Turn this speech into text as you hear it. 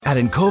At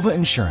Encova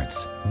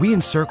Insurance, we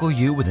encircle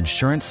you with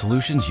insurance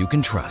solutions you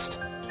can trust.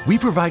 We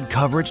provide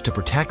coverage to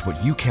protect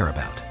what you care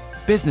about.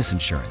 Business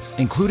insurance,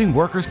 including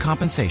workers'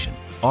 compensation,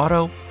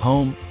 auto,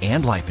 home,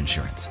 and life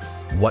insurance.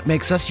 What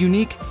makes us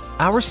unique?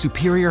 Our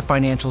superior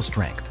financial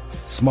strength,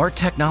 smart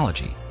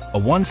technology, a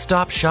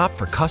one-stop shop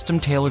for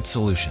custom-tailored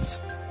solutions.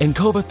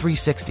 Encova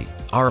 360,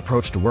 our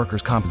approach to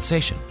workers'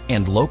 compensation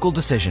and local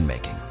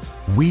decision-making.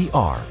 We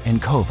are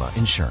Encova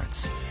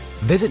Insurance.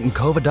 Visit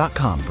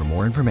Encova.com for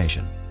more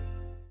information.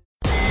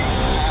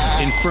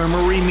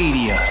 Infirmary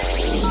Media.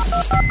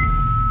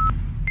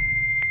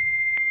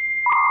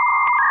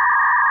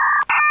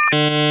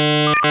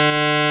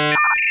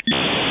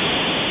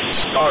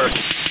 Start.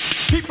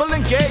 People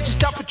engage,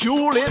 stop for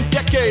dueling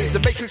decades. The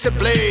Matrix and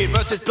Blade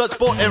versus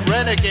Bloodsport and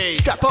Renegade.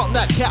 Strap on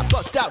that cap,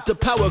 bust out the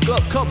power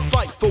glove. Come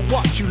fight for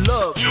what you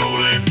love.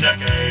 Dueling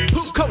decades.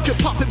 Poop culture,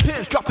 popping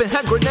pins, dropping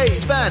hand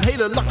grenades. Van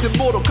Halen locked in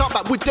Mortal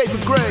Kombat with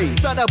David Gray.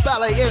 Banner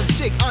Ballet and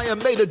Sick, Iron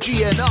Maiden,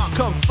 GNR.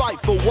 Come fight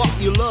for what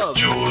you love.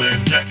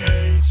 Dueling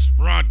decades.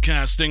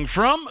 Broadcasting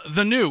from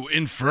the new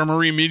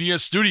Infirmary Media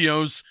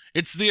Studios,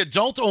 it's the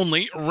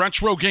adult-only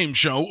retro game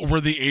show where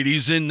the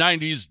 80s and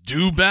 90s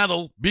do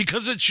battle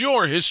because it's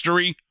your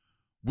history.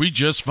 We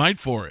just fight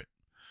for it.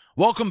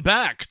 Welcome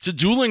back to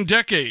Dueling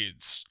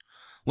Decades.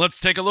 Let's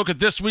take a look at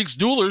this week's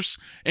duelers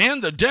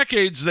and the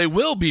decades they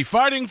will be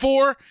fighting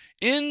for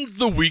in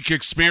the week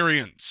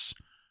experience.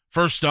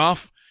 First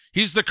off,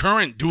 he's the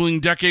current Dueling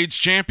Decades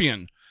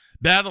champion,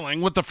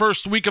 battling with the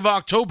first week of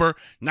October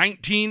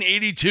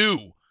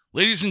 1982.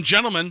 Ladies and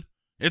gentlemen,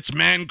 it's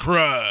Man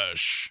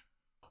Crush.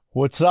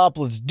 What's up?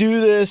 Let's do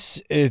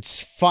this.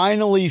 It's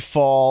finally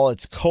fall.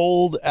 It's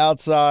cold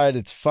outside.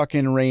 It's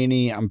fucking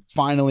rainy. I'm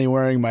finally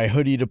wearing my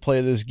hoodie to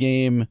play this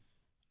game.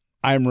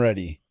 I'm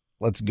ready.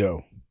 Let's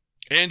go.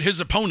 And his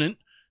opponent,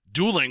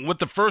 dueling with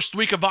the first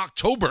week of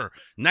October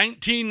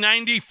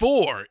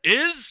 1994,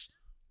 is,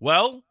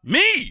 well,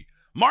 me,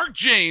 Mark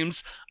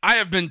James. I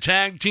have been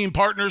tag team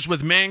partners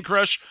with Man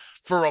Crush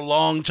for a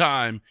long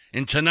time.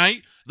 And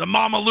tonight, the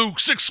Mama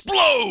Lukes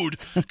explode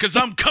because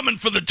I'm coming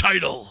for the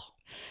title.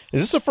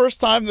 Is this the first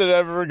time that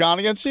I've ever gone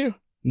against you?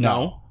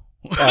 No.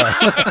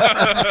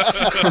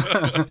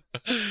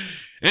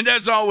 And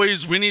as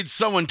always, we need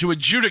someone to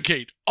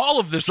adjudicate all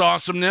of this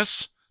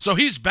awesomeness. So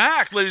he's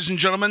back, ladies and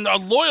gentlemen, a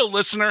loyal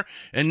listener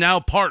and now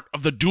part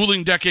of the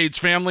Dueling Decades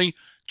family,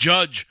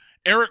 Judge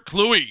Eric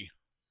Cluey.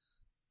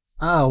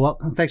 Oh, well,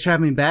 thanks for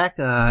having me back.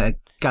 I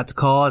got the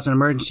call as an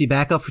emergency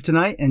backup for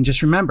tonight. And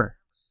just remember,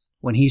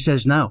 when he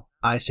says no,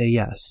 I say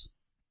yes.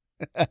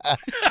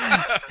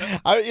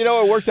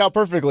 It worked out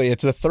perfectly.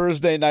 It's a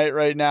Thursday night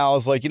right now. I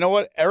was like, you know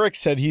what? Eric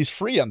said he's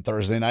free on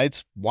Thursday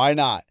nights. Why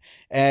not?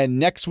 And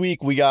next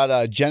week we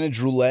got Jenna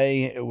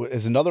Droulet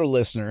is another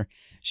listener.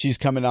 She's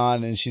coming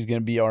on and she's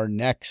going to be our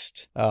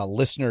next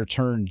listener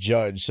turned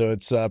judge. So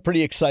it's a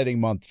pretty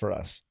exciting month for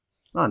us.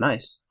 Oh,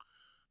 nice.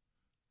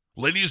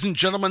 Ladies and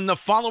gentlemen, the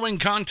following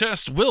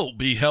contest will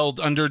be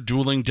held under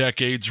Dueling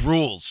Decades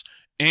rules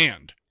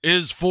and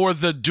is for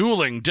the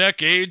Dueling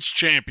Decades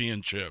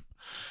Championship.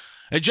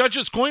 A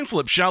judge's coin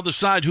flip shall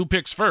decide who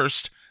picks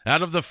first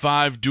out of the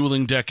 5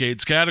 Dueling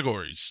Decades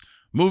categories: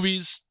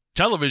 movies,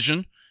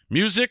 television,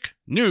 music,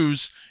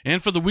 news,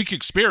 and for the week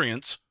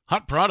experience,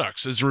 hot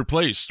products is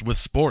replaced with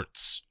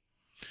sports.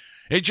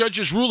 A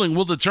judge's ruling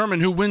will determine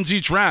who wins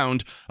each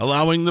round,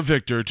 allowing the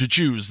victor to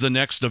choose the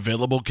next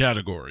available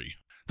category.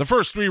 The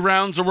first 3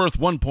 rounds are worth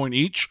 1 point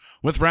each,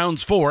 with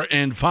rounds 4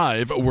 and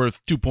 5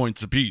 worth 2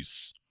 points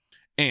apiece.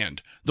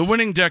 And the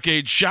winning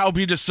decade shall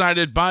be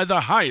decided by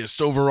the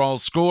highest overall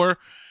score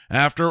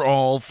after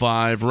all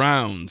 5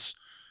 rounds.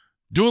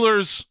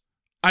 Duelers,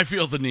 I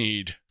feel the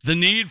need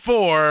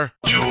for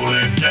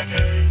Dueling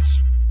Decades.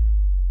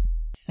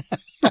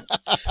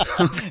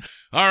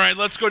 All right,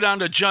 let's go down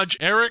to Judge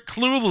Eric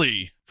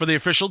Cluey for the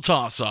official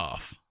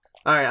toss-off.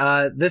 All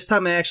right, this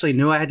time I actually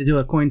knew I had to do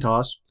a coin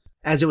toss.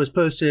 As it was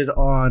posted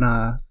on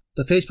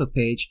the Facebook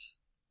page,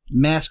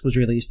 Mask was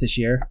released this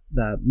year,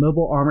 the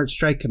Mobile Armored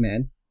Strike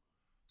Command.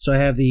 So I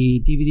have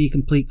the DVD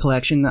Complete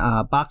Collection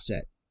box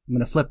set. I'm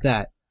going to flip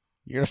that.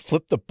 You're going to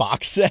flip the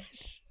box set?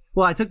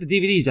 Well, I took the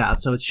DVDs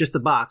out, so it's just the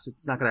box.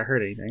 It's not going to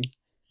hurt anything.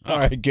 Oh, all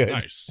right, good.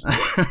 Nice.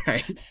 All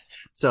right.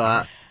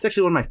 So it's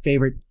actually one of my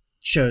favorite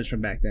shows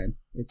from back then.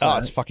 It's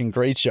a fucking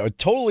great show.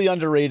 Totally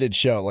underrated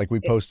show, like we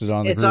posted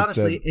on the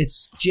group.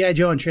 It's G.I.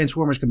 Joe and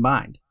Transformers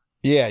combined.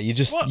 Yeah,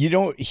 you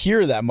don't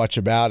hear that much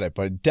about it,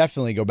 but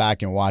definitely go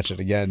back and watch it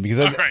again. Because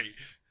all right.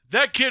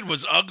 That kid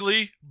was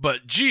ugly,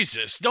 but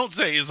Jesus, don't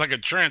say he's like a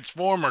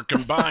Transformer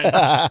combined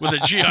with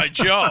a G.I.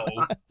 Joe.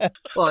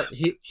 Well,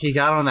 he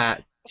got on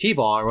that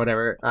T-ball or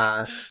whatever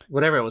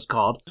it was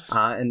called,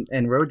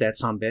 and rode that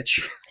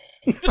sumbitch.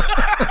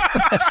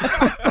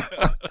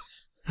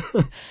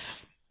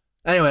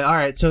 Anyway, all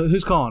right, so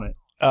who's calling it?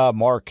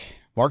 Mark.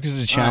 Mark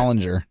is a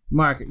challenger. Right.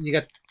 Mark, you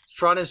got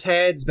front as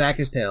heads, back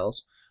as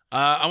tails.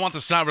 I want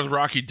the side with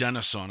Rocky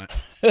Dennis on it.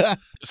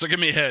 So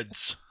give me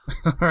heads.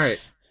 All right.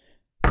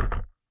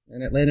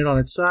 And it landed on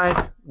its side.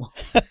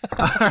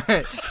 All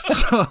right.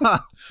 So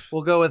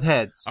we'll go with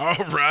heads. All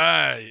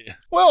right.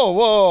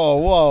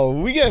 Whoa.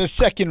 We got a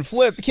second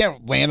flip. It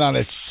can't land on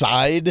its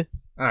side.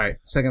 All right.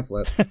 Second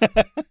flip.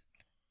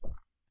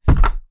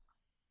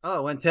 Oh,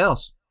 it went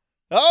tails.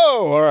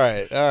 Oh, all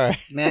right.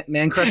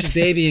 Man crushes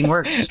baby and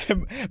works.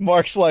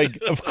 Mark's like,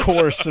 of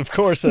course that's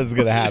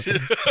going to happen.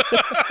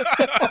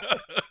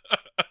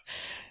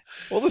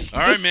 Well, all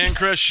right, Man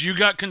Crush, you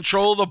got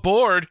control of the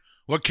board.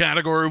 What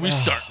category are we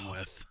starting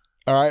with?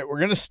 All right, we're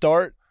going to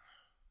start.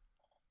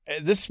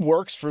 This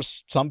works for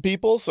some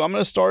people, so I'm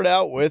going to start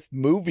out with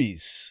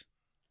movies.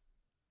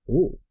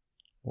 Ooh.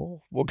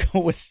 We'll go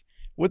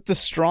with the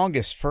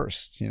strongest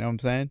first. You know what I'm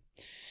saying?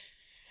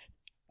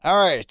 All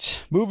right,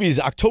 movies,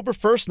 October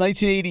 1st,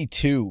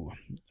 1982.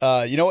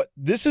 You know what?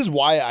 This is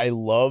why I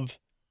love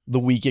the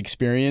week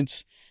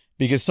experience,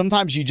 because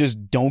sometimes you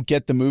just don't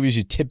get the movies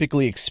you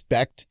typically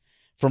expect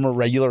from a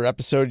regular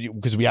episode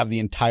because we have the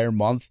entire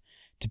month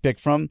to pick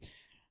from.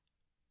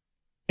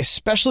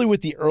 Especially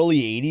with the early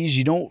 80s,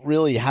 you don't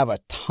really have a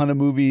ton of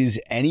movies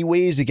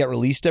anyways that get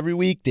released every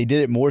week. They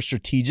did it more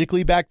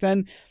strategically back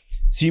then.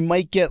 So you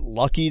might get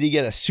lucky to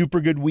get a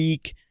super good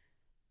week,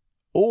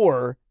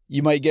 or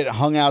you might get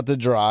hung out to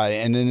dry.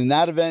 And then in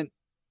that event,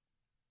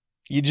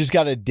 you just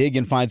got to dig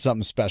and find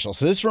something special.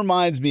 So this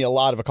reminds me a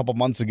lot of a couple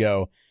months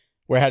ago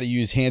where I had to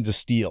use Hands of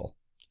Steel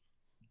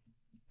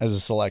as a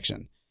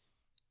selection.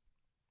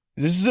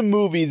 This is a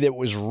movie that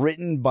was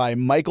written by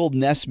Michael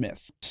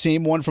Nesmith,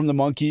 same one from the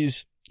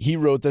Monkees. He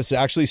wrote this. It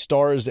actually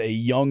stars a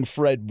young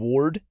Fred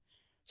Ward.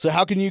 So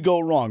how can you go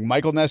wrong?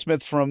 Michael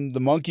Nesmith from the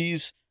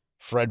Monkees,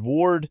 Fred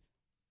Ward,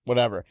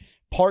 whatever.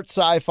 Part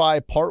sci-fi,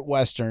 part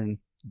Western.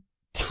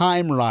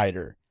 Time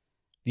Rider,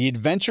 The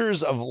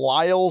Adventures of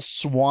Lyle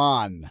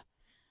Swan.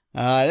 It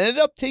ended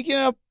up taking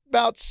up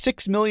about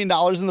 $6 million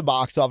in the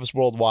box office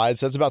worldwide.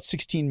 So that's about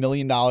 $16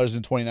 million in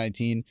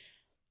 2019.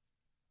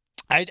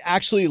 I'd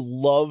actually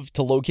love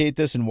to locate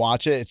this and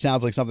watch it. It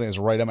sounds like something that's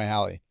right up my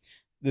alley.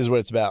 This is what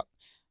it's about.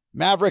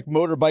 Maverick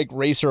motorbike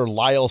racer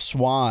Lyle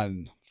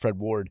Swan, Fred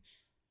Ward,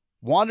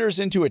 wanders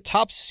into a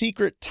top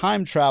secret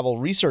time travel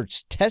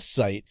research test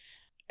site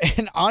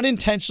and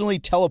unintentionally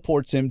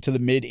teleports him to the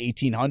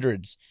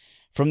mid-1800s.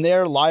 From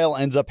there, Lyle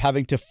ends up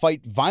having to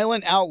fight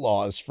violent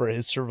outlaws for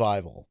his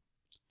survival.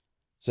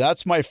 So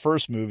that's my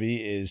first movie,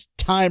 is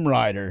Time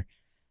Rider,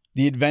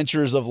 The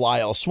Adventures of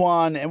Lyle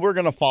Swan, and we're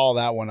going to follow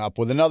that one up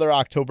with another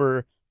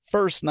October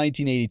 1st,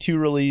 1982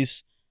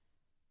 release.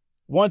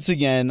 Once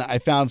again, I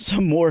found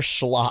some more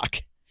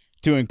schlock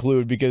to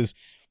include, because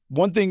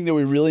one thing that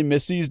we really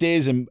miss these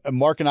days, and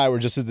Mark and I were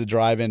just at the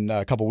drive-in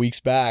a couple weeks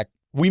back,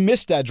 we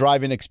missed that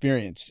drive-in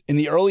experience. In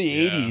the early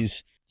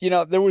 80s, you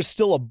know, there was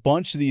still a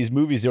bunch of these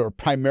movies that were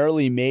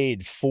primarily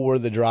made for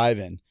the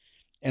drive-in.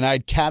 And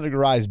I'd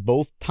categorize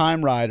both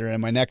Time Rider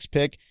and my next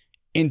pick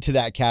into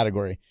that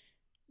category.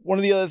 One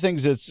of the other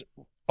things that's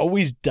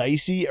always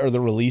dicey are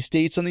the release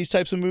dates on these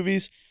types of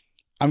movies.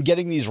 I'm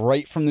getting these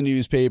right from the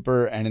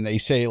newspaper, and they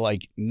say,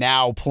 like,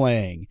 now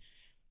playing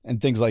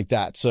and things like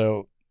that.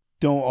 So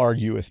don't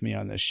argue with me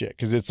on this shit,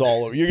 because it's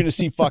all over. You're going to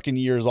see fucking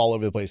years all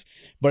over the place.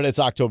 But it's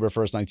October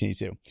 1st,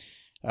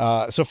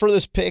 1982. So for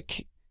this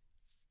pick,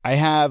 I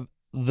have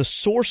The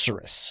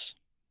Sorceress.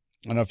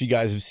 I don't know if you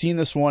guys have seen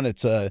this one.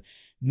 It's a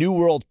New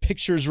World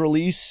Pictures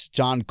release,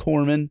 John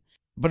Corman.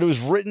 But it was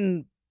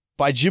written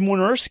by Jim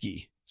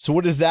Wynorski. So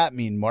what does that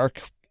mean,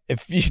 Mark?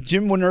 If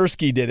Jim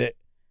Wynorski did it,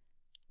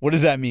 what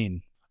does that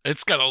mean?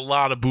 It's got a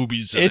lot of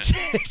boobies in it.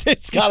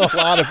 It's got a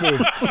lot of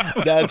boobs.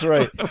 That's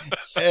right.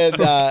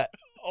 And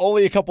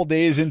only a couple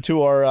days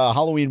into our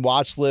Halloween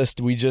watch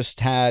list, we just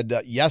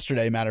had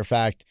yesterday, matter of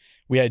fact,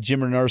 we had Jim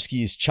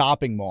Wynorski's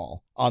Chopping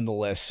Mall on the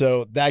list.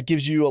 So that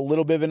gives you a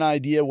little bit of an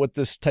idea what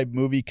this type of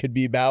movie could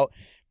be about.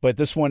 But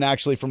this one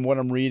actually, from what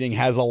I'm reading,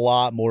 has a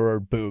lot more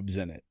boobs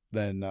in it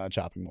than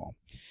Chopping Mall.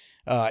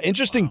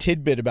 Interesting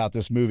tidbit about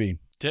this movie.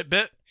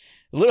 Tidbit?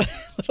 A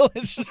little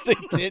interesting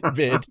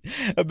tidbit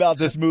about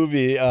this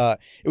movie. It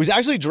was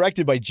actually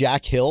directed by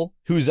Jack Hill,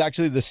 who's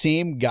actually the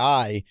same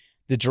guy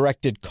that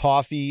directed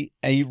Coffee,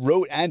 and he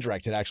wrote and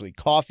directed, actually,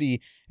 Coffee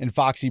and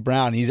Foxy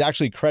Brown. He's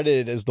actually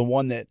credited as the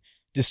one that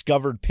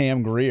discovered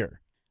Pam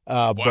Grier.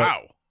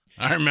 Wow.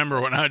 I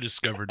remember when I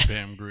discovered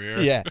Pam Grier.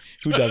 Yeah,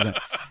 who doesn't?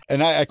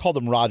 And I called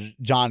him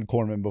John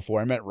Corman before.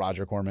 I meant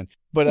Roger Corman.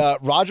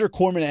 But Roger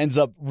Corman ends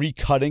up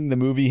recutting the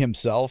movie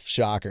himself.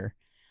 Shocker.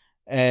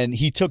 And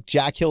he took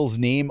Jack Hill's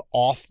name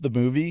off the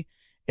movie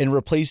and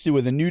replaced it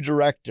with a new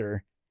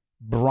director,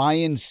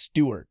 Brian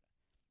Stewart,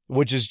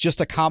 which is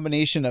just a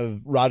combination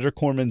of Roger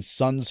Corman's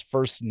son's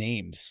first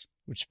names,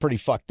 which is pretty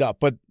fucked up.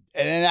 But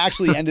and it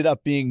actually ended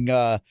up being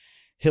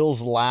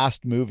Hill's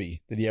last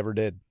movie that he ever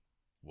did.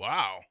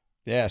 Wow.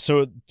 Yeah,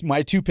 so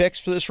my two picks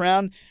for this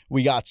round,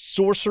 we got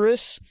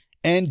Sorceress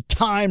and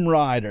Time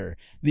Rider,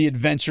 The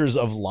Adventures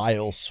of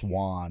Lyle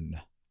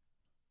Swan.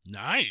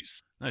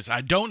 Nice.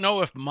 I don't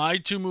know if my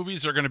two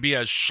movies are going to be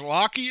as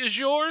schlocky as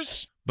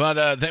yours,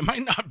 but they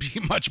might not be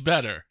much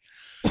better.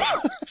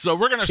 So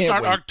we're going to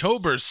start wait.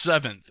 October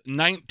 7th,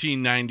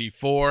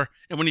 1994.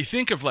 And when you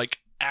think of, like,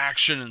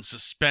 action and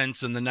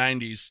suspense in the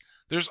 90s,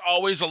 there's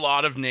always a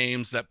lot of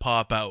names that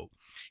pop out.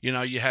 You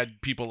know, you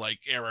had people like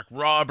Eric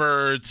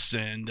Roberts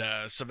and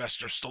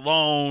Sylvester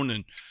Stallone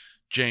and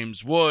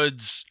James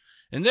Woods,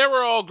 and they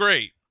were all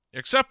great,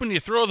 except when you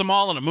throw them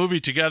all in a movie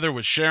together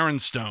with Sharon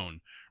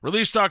Stone.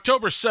 Released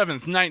October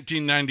 7th,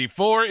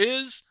 1994,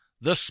 is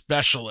The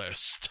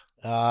Specialist.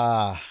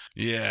 Ah.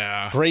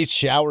 Yeah. Great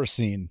shower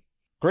scene.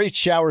 Great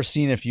shower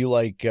scene if you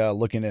like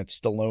looking at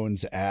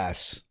Stallone's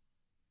ass.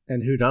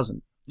 And who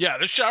doesn't? Yeah,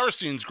 the shower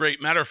scene's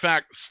great. Matter of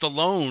fact,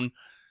 Stallone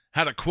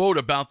had a quote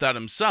about that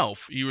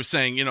himself. He was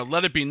saying, you know,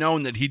 let it be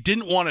known that he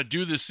didn't want to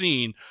do the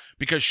scene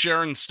because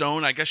Sharon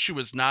Stone, I guess she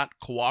was not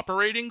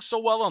cooperating so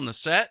well on the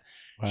set.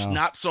 Wow. She's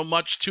not so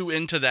much too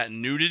into that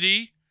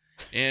nudity.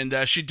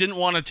 And she didn't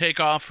want to take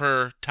off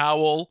her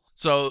towel.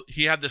 So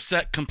he had the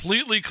set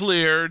completely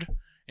cleared.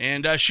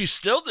 And she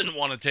still didn't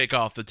want to take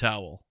off the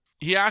towel.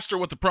 He asked her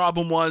what the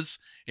problem was.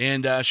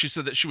 And she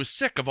said that she was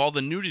sick of all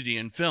the nudity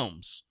in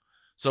films.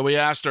 So he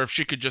asked her if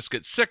she could just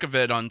get sick of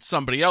it on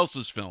somebody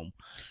else's film.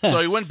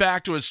 So he went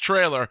back to his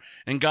trailer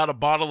and got a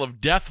bottle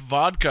of Death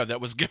vodka that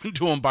was given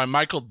to him by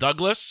Michael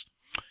Douglas.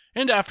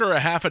 And after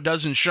a half a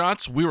dozen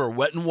shots, we were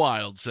wet and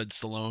wild, said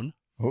Stallone.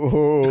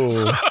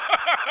 Ooh.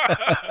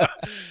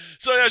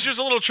 So yeah, she was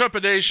a little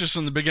trepidatious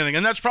in the beginning.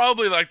 And that's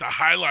probably like the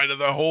highlight of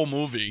the whole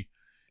movie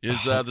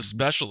is The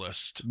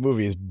Specialist. The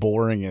movie is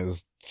boring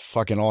as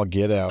fucking all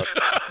get out.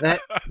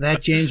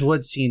 That James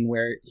Woods scene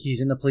where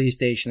he's in the police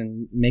station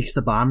and makes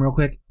the bomb real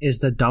quick is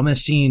the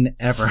dumbest scene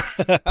ever.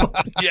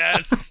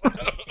 Yes.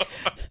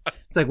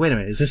 It's like, wait a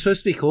minute, is this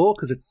supposed to be cool?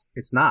 Because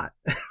it's not.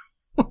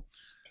 All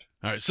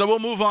right, so we'll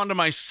move on to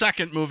my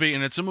second movie,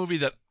 and it's a movie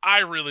that I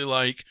really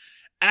like.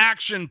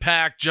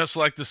 Action-packed, just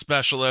like The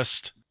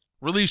Specialist.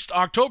 Released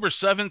October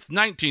 7th,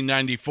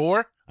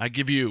 1994. I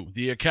give you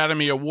the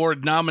Academy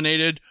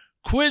Award-nominated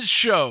Quiz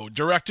Show,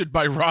 directed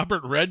by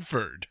Robert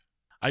Redford.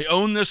 I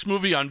own this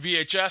movie on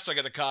VHS. I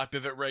got a copy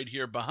of it right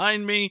here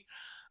behind me.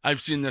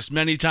 I've seen this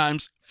many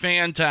times.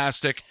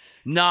 Fantastic.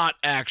 Not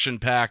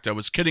action-packed. I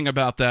was kidding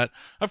about that.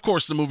 Of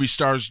course, the movie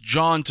stars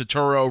John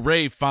Turturro,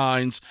 Ray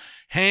Fiennes,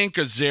 Hank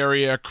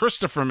Azaria,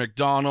 Christopher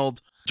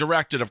McDonald.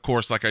 Directed, of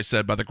course, like I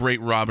said, by the great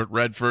Robert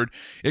Redford.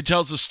 It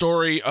tells the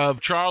story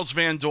of Charles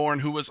Van Dorn,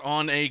 who was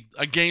on a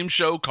game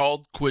show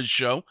called Quiz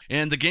Show.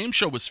 And the game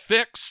show was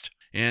fixed.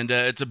 And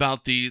it's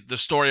about the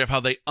story of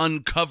how they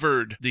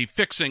uncovered the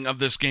fixing of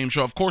this game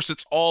show. Of course,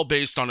 it's all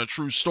based on a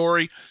true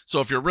story. So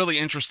if you're really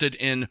interested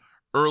in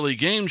early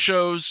game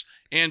shows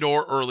and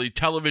or early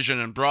television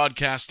and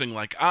broadcasting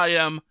like I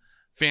am,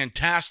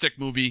 fantastic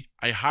movie.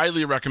 I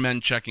highly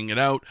recommend checking it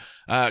out.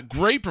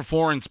 Great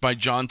performance by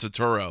John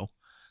Turturro.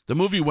 The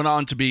movie went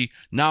on to be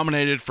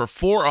nominated for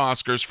 4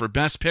 Oscars for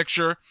Best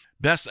Picture,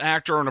 Best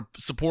Actor in a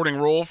Supporting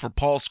Role for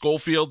Paul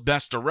Schofield,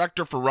 Best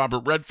Director for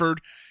Robert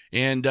Redford,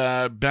 and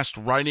Best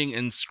Writing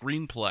and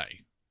Screenplay.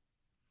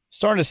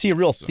 Starting to see a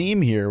real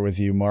theme here with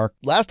you, Mark.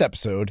 Last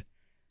episode,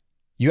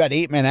 you had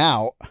 8 Men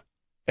Out,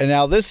 and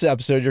now this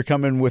episode, you're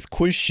coming with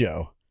Quiz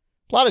Show.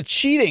 A lot of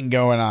cheating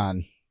going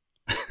on.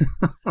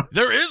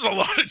 There is a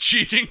lot of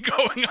cheating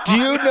going on. Do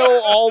you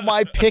know all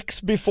my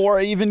picks before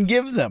I even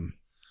give them?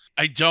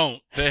 I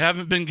don't. They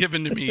haven't been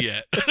given to me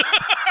yet.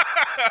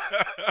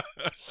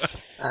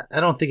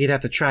 I don't think he'd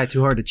have to try too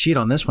hard to cheat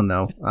on this one,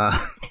 though.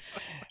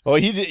 Well,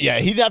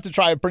 he'd have to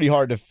try pretty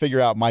hard to figure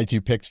out my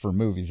 2 picks for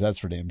movies. That's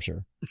for damn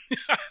sure.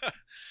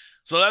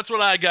 So that's what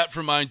I got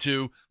for mine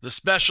too. The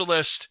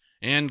Specialist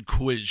and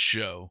Quiz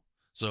Show.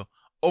 So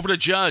over to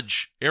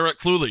Judge Eric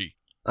Cluley.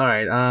 All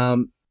right.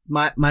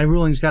 My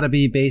ruling's got to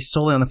be based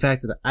solely on the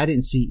fact that I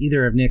didn't see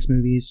either of Nick's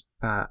movies.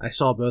 I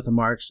saw both of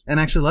Mark's and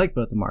actually liked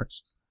both of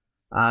Mark's.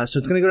 So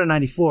it's going to go to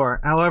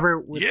 94.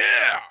 However,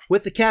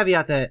 with the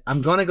caveat that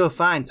I'm going to go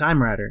find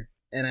Time Rider.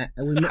 And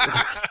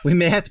we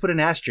may have to put an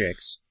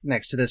asterisk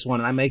next to this one,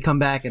 and I may come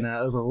back and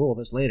overrule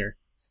this later.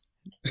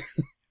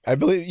 I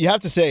believe you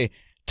have to say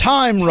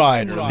Time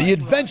Rider, The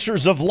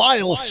Adventures of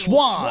Lyle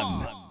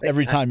Swan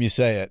every time you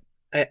say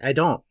it. I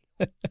don't.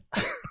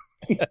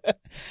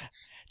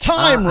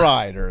 Time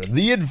Rider,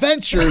 The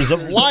Adventures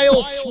of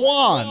Lyle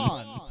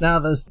Swan. Now,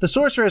 the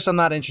Sorceress I'm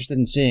not interested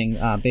in seeing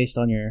based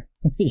on your...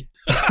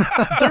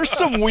 There's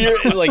some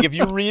weird, like if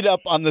you read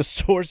up on the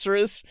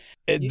Sorceress,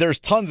 there's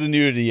tons of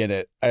nudity in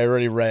it. I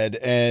already read,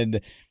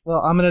 and well,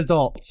 I'm an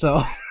adult,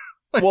 so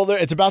well,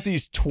 it's about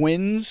these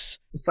twins.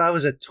 If I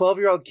was a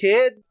 12-year-old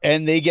kid,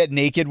 and they get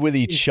naked with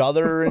each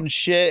other and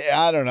shit,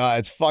 I don't know.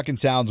 It fucking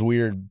sounds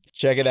weird.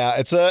 Check it out.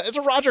 It's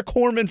a Roger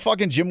Corman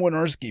fucking Jim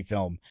Wynorski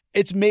film.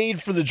 It's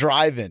made for the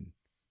drive-in.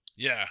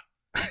 Yeah.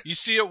 You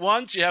see it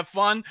once, you have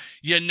fun,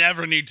 you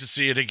never need to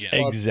see it again.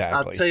 Well,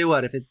 Exactly. I'll tell you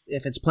what, if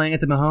it's playing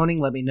at the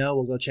Mahoning, let me know.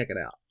 We'll go check it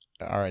out.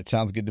 All right,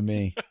 sounds good to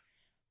me.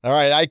 All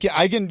right,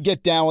 I can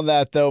get down with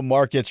that, though.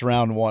 Mark gets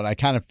round 1. I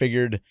kind of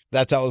figured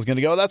that's how it was going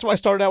to go. That's why I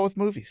started out with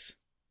movies.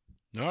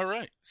 All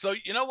right. So,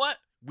 you know what?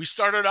 We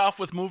started off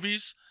with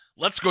movies.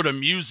 Let's go to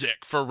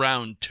music for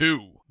round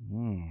 2.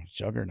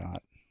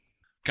 Juggernaut.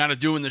 kind of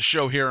doing the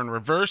show here in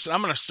reverse.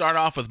 I'm going to start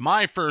off with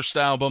my first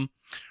album,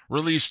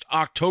 released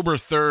October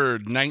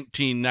 3rd,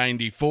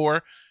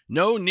 1994.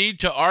 No Need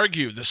to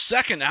Argue, the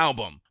second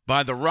album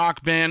by the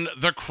rock band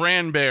The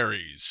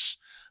Cranberries.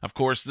 Of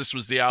course, this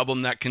was the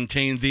album that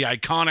contained the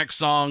iconic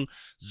song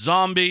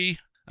Zombie,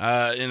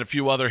 and a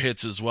few other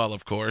hits as well,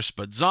 of course.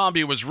 But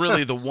Zombie was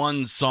really the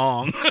one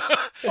song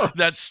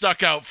that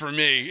stuck out for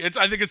me.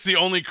 I think it's the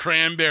only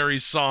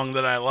Cranberries song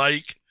that I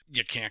like.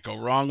 You can't go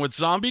wrong with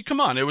Zombie.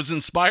 Come on. It was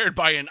inspired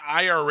by an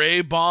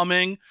IRA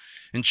bombing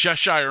in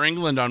Cheshire,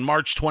 England on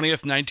March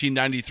 20th,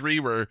 1993,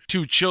 where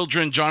two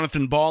children,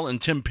 Jonathan Ball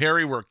and Tim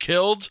Perry, were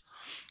killed.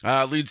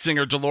 Lead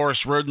singer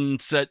Dolores O'Riordan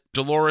said,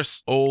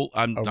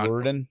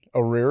 O'Riordan.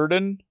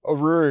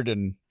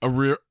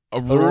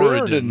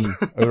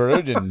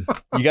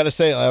 You got to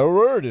say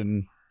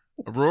O'Riordan.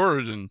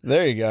 O'Riordan.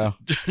 There you go.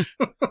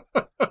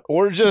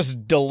 Or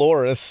just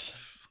Dolores.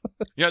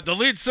 Yeah, the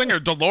lead singer,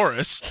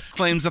 Dolores,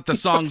 claims that the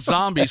song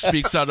Zombie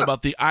speaks out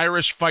about the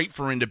Irish fight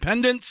for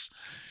independence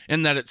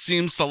and that it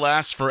seems to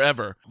last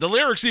forever. The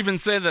lyrics even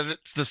say that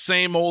it's the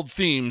same old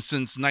theme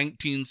since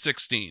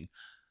 1916.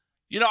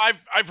 You know,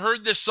 I've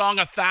heard this song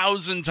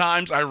 1,000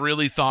 times. I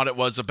really thought it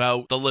was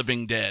about the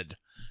living dead,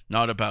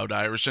 not about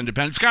Irish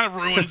independence. Kind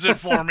of ruins it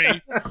for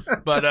me.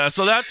 But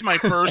so that's my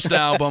first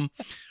album.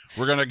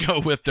 We're going to go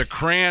with the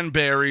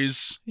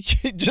Cranberries.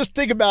 Just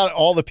think about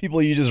all the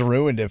people you just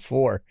ruined it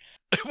for.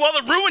 Well,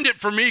 it ruined it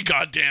for me,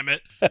 goddammit.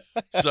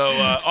 So,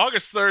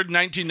 August 3rd,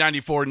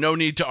 1994, No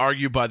Need to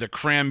Argue by the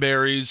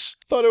Cranberries.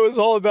 Thought it was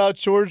all about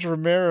George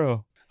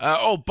Romero.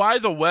 By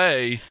the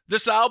way,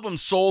 this album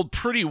sold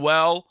pretty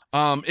well.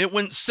 It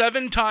went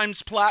 7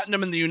 times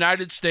platinum in the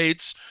United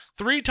States,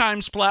 3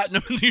 times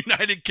platinum in the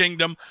United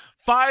Kingdom,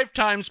 5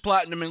 times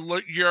platinum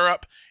in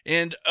Europe,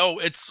 and,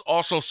 it's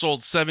also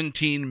sold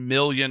 17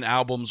 million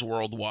albums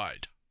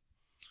worldwide.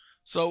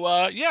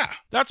 So, yeah,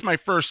 that's my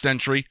first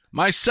entry.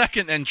 My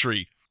second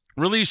entry,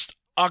 released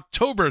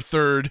October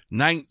 3rd,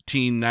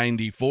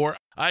 1994.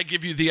 I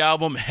give you the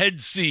album Head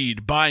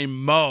Seed by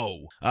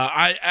Mo.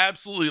 I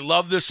absolutely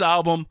love this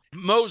album.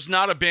 Mo's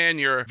not a band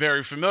you're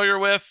very familiar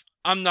with.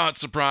 I'm not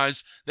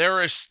surprised.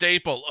 They're a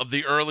staple of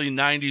the early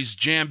 90s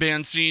jam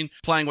band scene,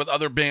 playing with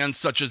other bands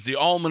such as the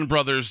Allman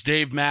Brothers,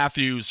 Dave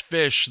Matthews,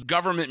 Fish,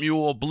 Government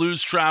Mule,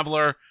 Blues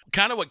Traveler.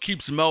 Kind of what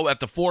keeps Mo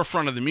at the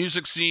forefront of the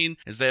music scene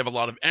is they have a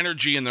lot of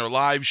energy in their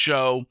live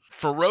show,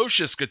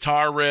 ferocious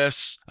guitar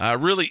riffs,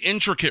 really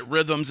intricate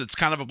rhythms. It's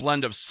kind of a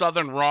blend of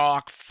southern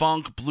rock,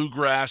 funk,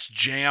 bluegrass,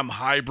 jam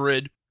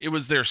hybrid. It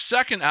was their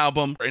second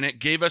album, and it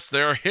gave us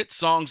their hit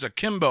songs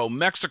Akimbo,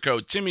 Mexico,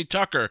 Timmy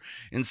Tucker,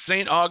 and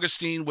St.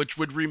 Augustine, which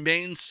would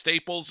remain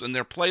staples in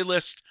their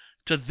playlist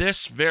to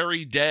this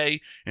very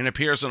day and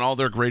appears on all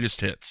their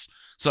greatest hits.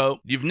 So,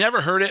 you've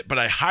never heard it, but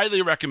I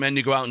highly recommend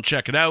you go out and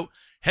check it out.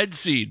 Head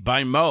Seed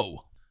by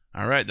Mo.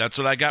 All right, that's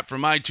what I got for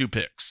my 2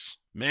 picks.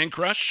 Man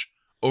Crush,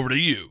 over to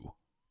you.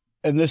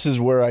 And this is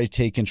where I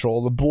take control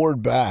of the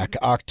board back.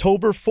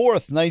 October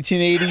 4th,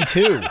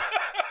 1982.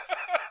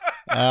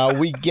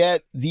 We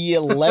get the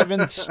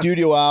 11th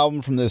studio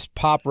album from this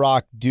pop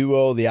rock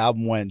duo. The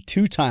album went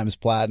 2 times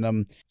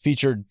platinum,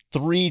 featured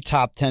 3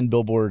 top 10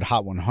 Billboard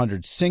Hot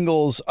 100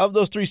 singles. Of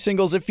those 3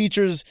 singles, it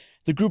features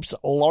the group's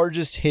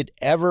largest hit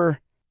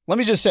ever. Let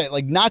me just say,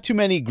 not too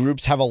many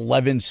groups have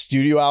 11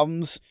 studio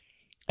albums,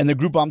 and the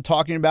group I'm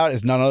talking about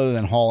is none other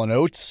than Hall &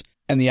 Oates,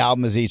 and the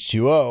album is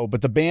H2O,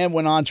 but the band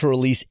went on to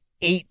release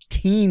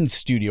 18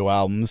 studio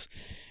albums,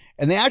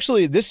 and they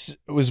actually, this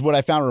was what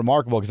I found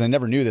remarkable because I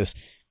never knew this,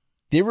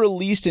 they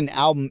released an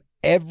album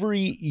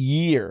every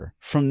year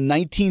from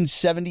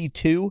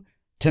 1972 to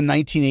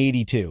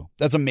 1982.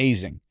 That's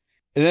amazing.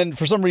 And then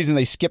for some reason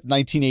they skipped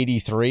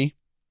 1983.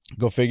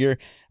 Go figure.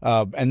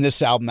 And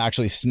this album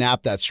actually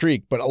snapped that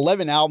streak. But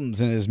 11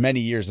 albums in as many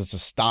years, it's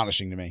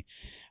astonishing to me.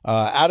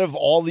 Out of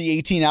all the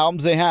 18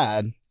 albums they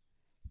had,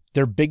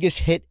 their biggest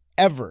hit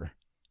ever,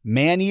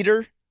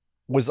 Maneater,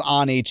 was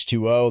on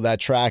H2O. That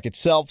track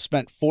itself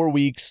spent 4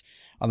 weeks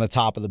on the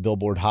top of the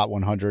Billboard Hot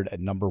 100 at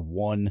number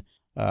 1.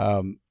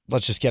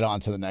 Let's just get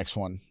on to the next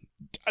one.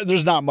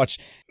 There's not much,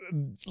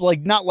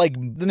 not like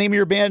the name of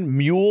your band,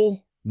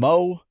 Mule,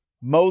 Mo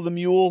the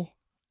Mule.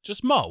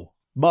 Just Mo.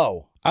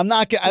 I'm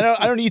not.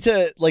 I don't need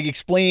to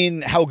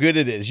explain how good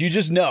it is. You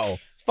just know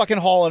it's fucking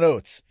Hall &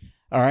 Oates.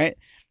 All right.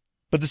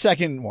 But the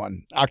second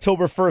one,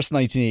 October 1st,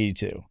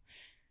 1982.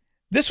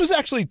 This was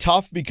actually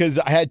tough because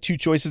I had 2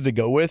 choices to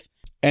go with,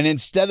 and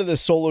instead of the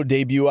solo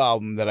debut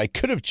album that I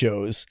could have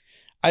chose,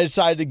 I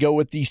decided to go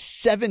with the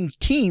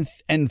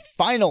 17th and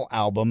final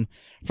album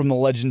from the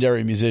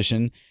legendary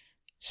musician.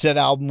 Said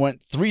album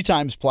went 3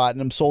 times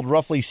platinum, sold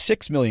roughly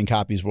 6 million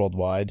copies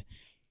worldwide.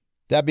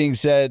 That being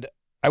said,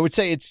 I would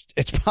say it's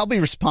probably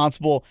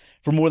responsible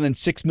for more than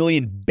 6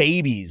 million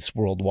babies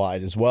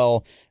worldwide as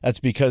well. That's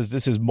because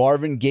this is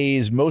Marvin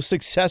Gaye's most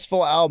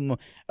successful album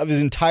of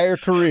his entire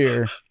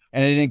career,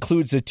 and it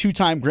includes a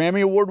 2-time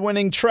Grammy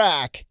Award-winning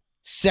track,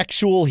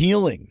 Sexual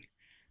Healing.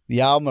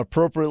 The album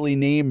appropriately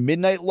named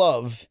Midnight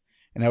Love,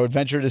 and I would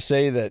venture to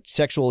say that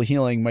Sexual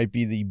Healing might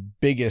be the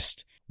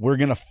biggest We're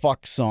Gonna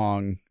Fuck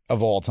song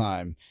of all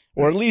time.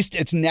 Or at least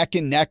it's neck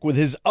and neck with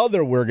his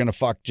other We're Gonna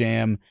Fuck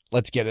jam,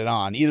 Let's Get It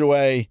On. Either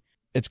way,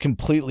 it's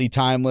completely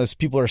timeless.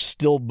 People are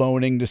still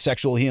boning to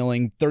Sexual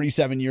Healing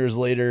 37 years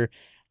later.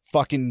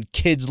 Fucking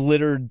kids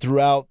littered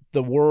throughout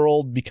the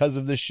world because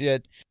of this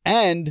shit.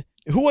 And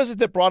who was it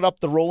that brought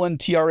up the Roland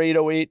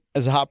TR-808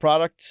 as a hot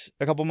product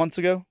a couple months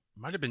ago?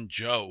 Might have been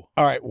Joe.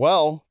 All right,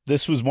 well,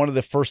 this was one of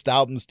the first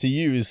albums to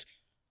use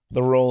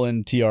the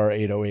Roland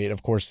TR-808.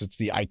 Of course, it's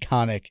the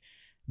iconic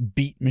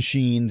beat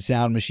machine,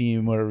 sound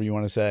machine, whatever you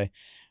want to say.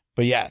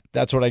 But yeah,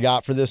 that's what I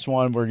got for this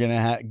one. We're going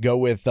to go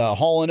with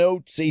Hall &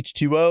 Oates,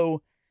 H2O,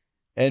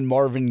 and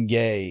Marvin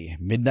Gaye,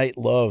 Midnight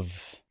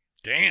Love.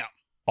 Damn.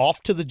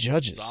 Off to the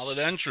judges. Solid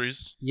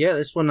entries. Yeah,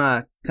 this one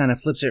kind of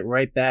flips it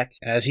right back,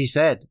 as he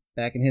said,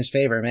 back in his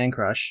favor, Man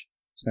Crush.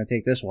 He's going to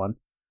take this one.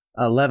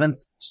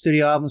 11th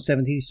studio album,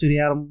 17th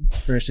studio album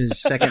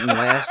versus second and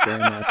last.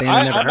 And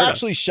I'm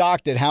actually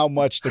shocked at how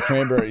much the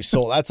Cranberries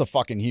sold. That's a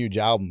fucking huge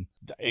album.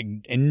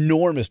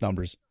 Enormous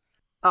numbers.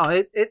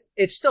 Oh,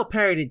 it's still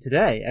parodied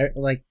today.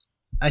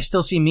 I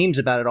still see memes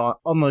about it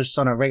almost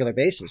on a regular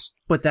basis.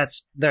 But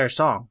that's their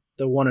song,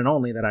 the one and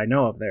only that I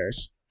know of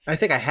theirs. I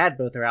think I had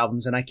both their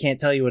albums, and I can't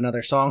tell you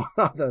another song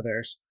other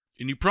theirs.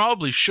 And you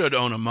probably should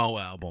own a Mo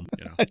album.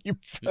 You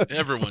know?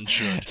 Everyone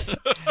should.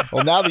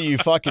 Well, now that you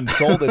fucking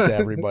sold it to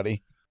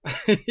everybody.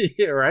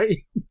 Yeah, right?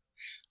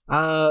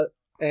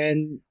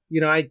 And,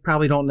 I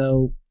probably don't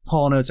know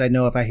Hall & Oates. I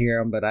know if I hear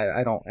them, but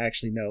I don't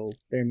actually know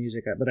their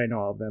music, but I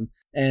know of them.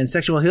 And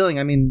Sexual Healing,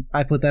 I mean,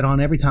 I put that on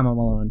every time I'm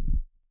alone.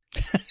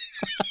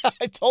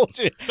 I told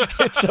you.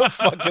 It's a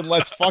fucking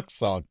Let's Fuck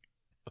song.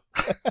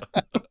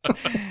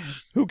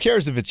 Who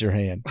cares if it's your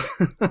hand?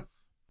 All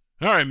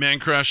right, Man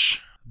Crush.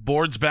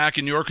 Board's back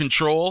in your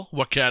control.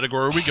 What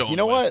category are we going with? You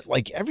know what?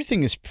 Like,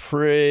 everything is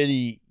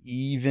pretty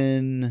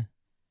even.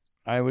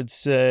 I would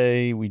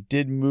say we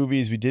did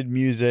movies, we did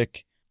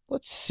music.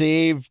 Let's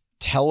save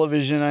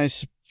television.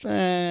 Let's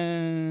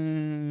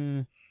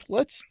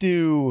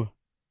do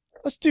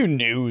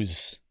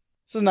news.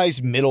 It's a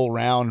nice middle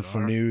round for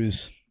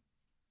news.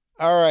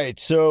 All right,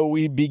 so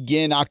we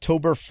begin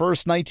October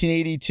 1st,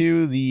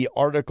 1982. The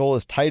article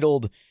is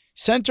titled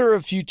Center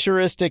of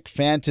Futuristic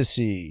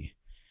Fantasy.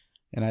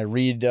 And I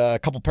read a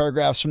couple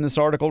paragraphs from this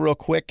article real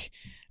quick.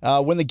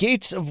 When the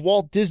gates of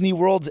Walt Disney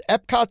World's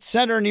Epcot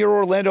Center near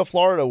Orlando,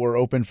 Florida were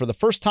opened for the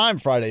first time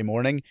Friday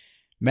morning,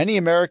 many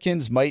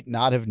Americans might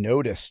not have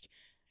noticed.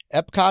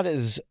 Epcot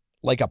is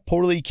like a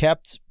poorly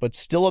kept but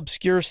still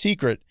obscure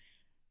secret,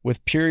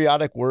 with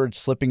periodic words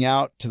slipping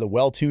out to the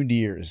well-tuned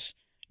ears.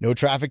 No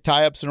traffic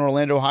tie-ups in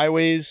Orlando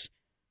highways.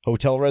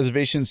 Hotel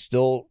reservations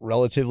still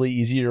relatively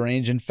easy to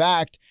arrange. In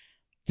fact,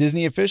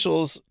 Disney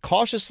officials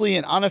cautiously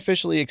and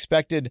unofficially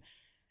expected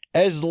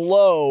as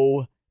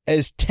low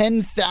as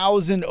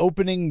 10,000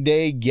 opening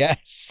day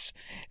guests,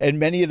 and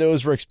many of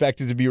those were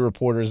expected to be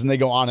reporters, and they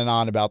go on and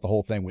on about the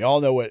whole thing. We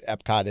all know what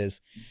Epcot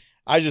is.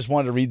 I just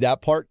wanted to read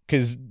that part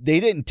because they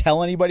didn't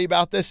tell anybody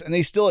about this, and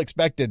they still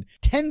expected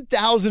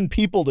 10,000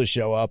 people to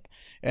show up,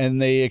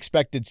 and they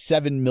expected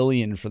 7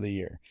 million for the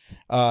year.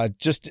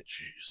 Just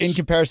in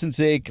comparison's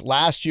sake,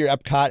 last year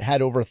Epcot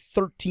had over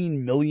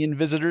 13 million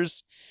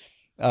visitors.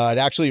 It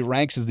actually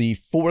ranks as the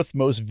 4th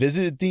most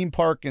visited theme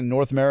park in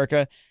North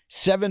America,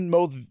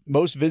 7th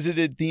most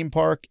visited theme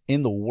park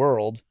in the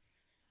world.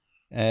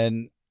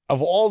 And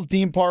of all the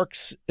theme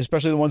parks,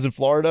 especially the ones in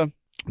Florida,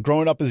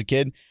 growing up as a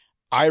kid,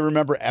 I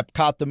remember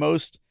Epcot the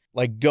most,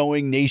 like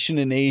going nation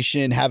to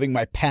nation, having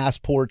my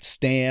passport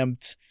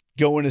stamped,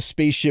 going to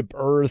Spaceship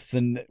Earth,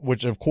 and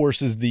which of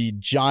course is the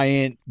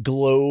giant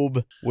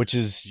globe, which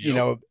is,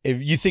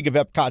 if you think of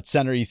Epcot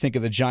Center, you think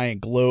of the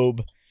giant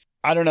globe.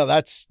 I don't know.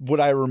 That's what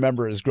I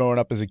remember as growing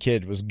up as a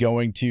kid, was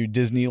going to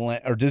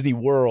Disneyland or Disney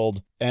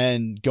World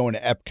and going to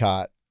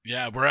Epcot.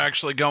 Yeah, we're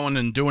actually going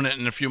and doing it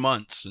in a few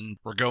months, and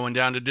we're going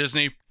down to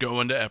Disney,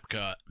 going to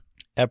Epcot.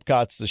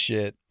 Epcot's the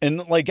shit.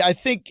 And I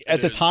think at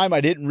the time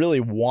I didn't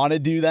really want to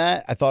do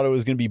that. I thought it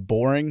was going to be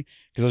boring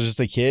because I was just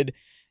a kid.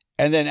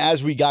 And then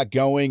as we got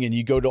going and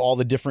you go to all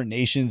the different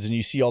nations and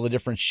you see all the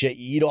different shit,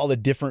 you eat all the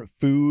different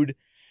food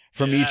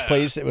from each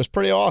place. It was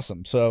pretty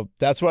awesome. So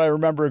that's what I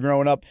remember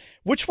growing up.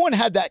 Which one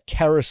had that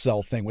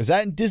carousel thing? Was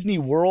that in Disney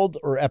World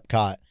or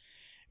Epcot?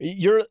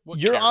 You're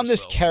on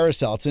this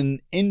carousel. It's an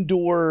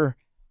indoor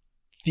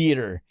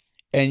theater,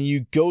 and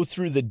you go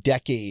through the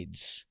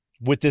decades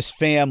with this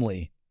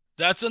family.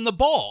 That's in the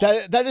ball.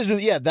 That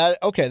isn't. Yeah. That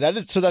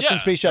is. So that's in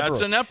Spaceship Earth.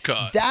 That's in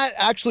Epcot. That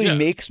actually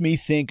makes me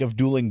think of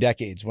Dueling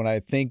Decades when I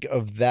think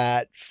of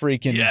that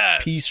freaking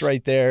piece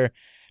right there.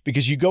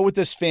 Because you go with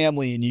this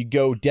family and you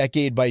go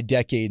decade by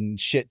decade and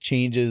shit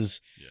changes,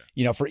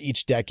 for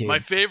each decade. My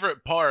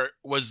favorite part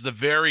was the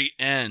very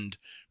end,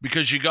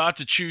 because you got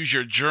to choose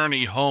your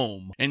journey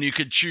home, and you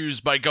could choose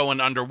by going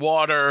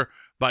underwater,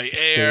 by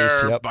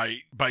air,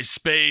 by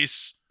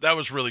space. That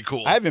was really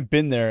cool. I haven't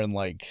been there in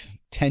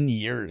 10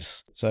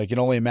 years, so I can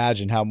only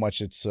imagine how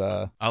much it's...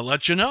 I'll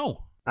let you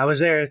know. I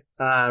was there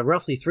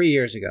roughly 3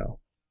 years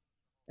ago,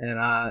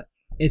 and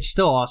it's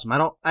still awesome.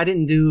 I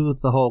didn't do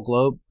the whole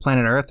globe,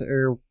 planet Earth,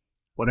 or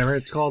whatever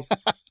it's called.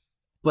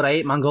 But I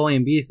ate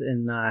Mongolian beef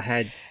and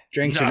had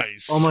drinks in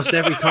almost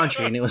every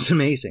country, and it was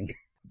amazing.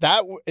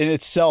 That in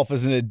itself,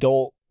 as an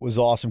adult, was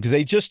awesome because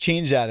they just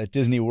changed that at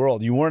Disney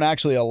World. You weren't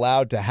actually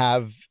allowed to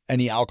have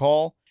any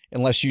alcohol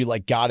unless you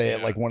like got it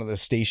at like one of the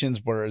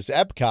stations. Whereas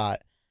Epcot,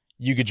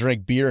 you could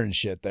drink beer and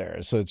shit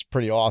there. So it's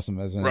pretty awesome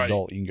as an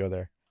adult. You can go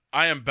there.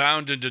 I am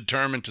bound and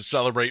determined to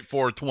celebrate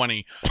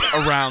 420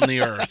 around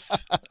the earth.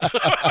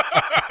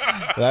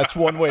 That's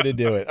one way to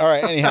do it. All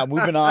right. Anyhow,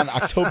 moving on.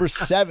 October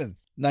 7th,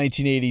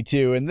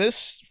 1982. And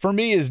this, for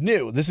me, is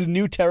new. This is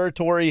new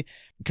territory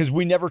because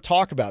we never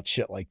talk about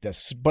shit like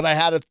this. But I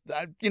had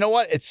you know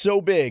what? It's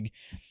so big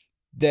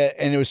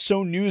and it was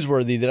so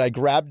newsworthy that I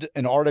grabbed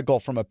an article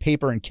from a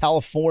paper in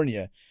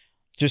California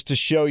just to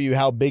show you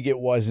how big it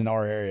was in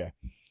our area.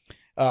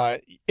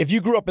 If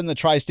you grew up in the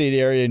tri-state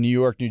area, New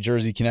York, New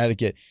Jersey,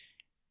 Connecticut,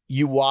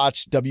 you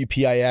watched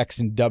WPIX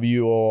and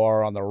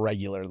WOR on the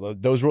regular.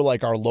 Those were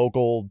like our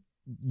local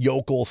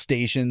yokel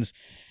stations.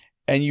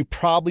 And you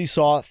probably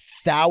saw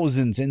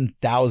thousands and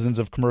thousands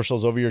of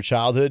commercials over your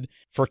childhood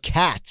for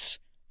Cats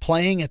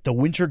playing at the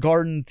Winter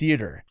Garden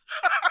Theater.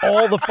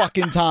 All the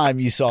fucking time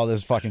you saw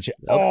this fucking shit.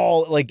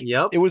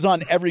 It was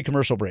on every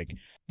commercial break.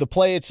 The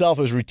play itself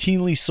was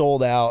routinely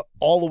sold out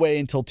all the way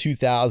until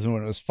 2000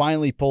 when it was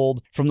finally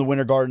pulled from the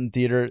Winter Garden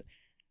Theater.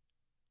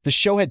 The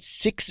show had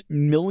 $6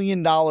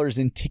 million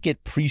in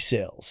ticket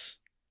pre-sales,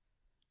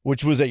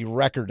 which was a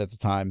record at the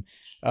time.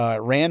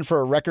 It ran for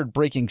a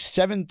record-breaking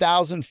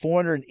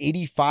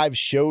 7,485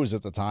 shows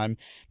at the time,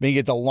 making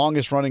it the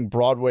longest-running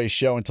Broadway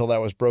show until that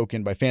was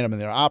broken by Phantom of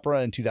the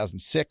Opera in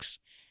 2006.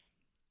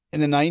 In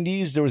the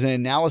 90s, there was an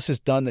analysis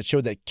done that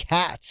showed that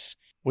Cats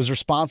was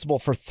responsible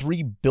for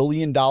 $3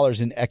 billion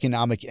in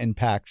economic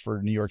impact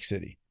for New York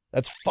City.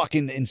 That's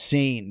fucking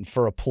insane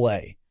for a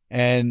play.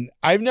 And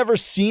I've never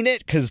seen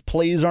it because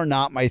plays are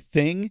not my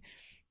thing,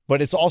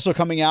 but it's also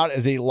coming out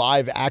as a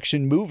live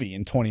action movie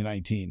in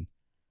 2019.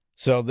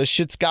 So this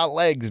shit's got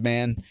legs,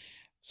 man.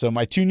 So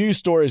my two news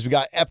stories, we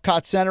got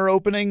Epcot Center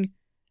opening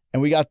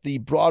and we got the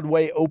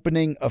Broadway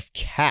opening of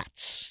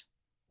Cats.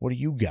 What do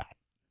you got?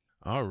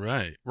 All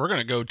right. We're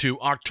going to go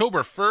to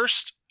October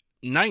 1st,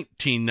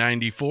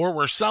 1994,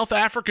 where South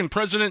African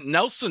President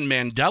Nelson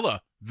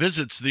Mandela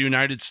visits the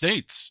United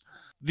States.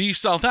 The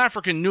South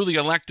African newly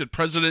elected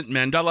President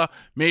Mandela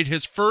made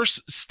his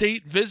first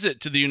state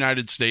visit to the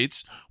United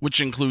States,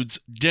 which includes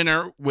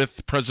dinner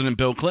with President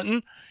Bill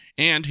Clinton,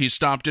 and he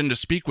stopped in to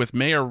speak with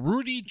Mayor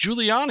Rudy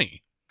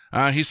Giuliani.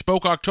 He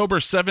spoke October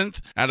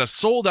 7th at a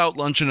sold-out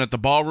luncheon at the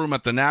Ballroom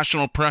at the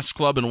National Press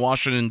Club in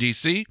Washington,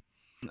 D.C.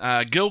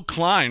 Gil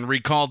Klein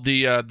recalled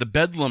the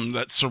bedlam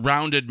that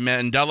surrounded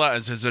Mandela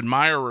as his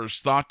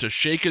admirers thought to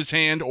shake his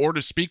hand or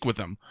to speak with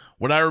him.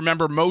 What I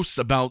remember most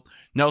about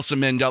Nelson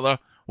Mandela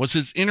was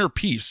his inner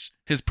peace,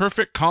 his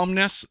perfect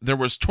calmness. There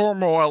was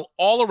turmoil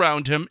all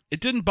around him.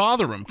 It didn't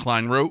bother him,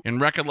 Klein wrote in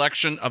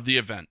recollection of the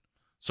event.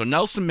 So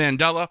Nelson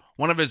Mandela,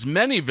 one of his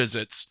many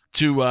visits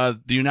to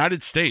the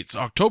United States,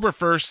 October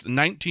 1st,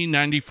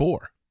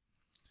 1994.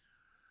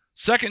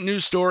 Second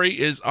news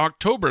story is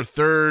October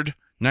 3rd,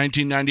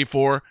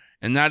 1994,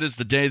 and that is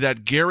the day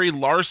that Gary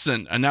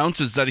Larson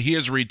announces that he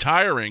is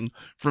retiring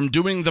from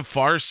doing the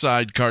Far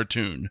Side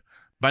cartoon.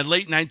 By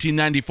late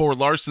 1994,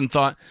 Larson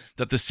thought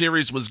that the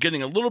series was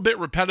getting a little bit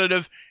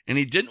repetitive, and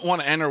he didn't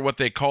want to enter what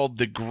they called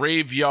the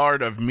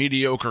graveyard of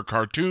mediocre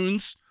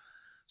cartoons.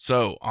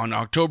 So, on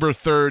October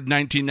 3rd,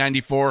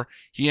 1994,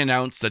 he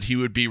announced that he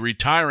would be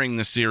retiring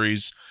the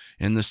series,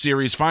 and the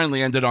series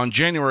finally ended on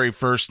January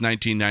 1st,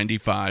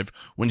 1995,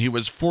 when he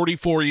was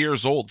 44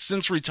 years old.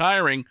 Since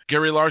retiring,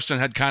 Gary Larson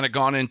had kind of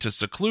gone into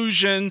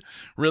seclusion,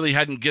 really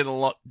doesn't give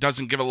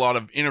a lot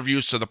of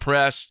interviews to the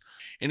press,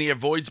 and he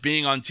avoids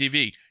being on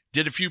TV.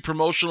 Did a few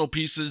promotional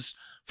pieces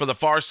for the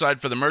Far Side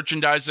for the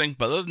merchandising,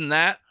 but other than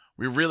that,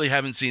 we really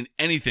haven't seen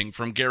anything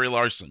from Gary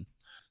Larson.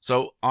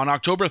 So, on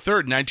October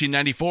 3rd,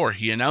 1994,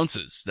 he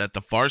announces that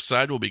the Far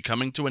Side will be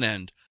coming to an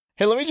end.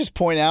 Hey, let me just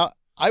point out,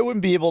 I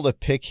wouldn't be able to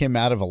pick him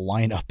out of a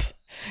lineup.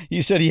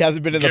 You said he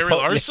hasn't been in Gary the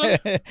Larson?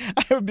 I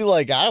would be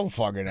like, I don't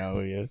fucking know who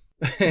he is.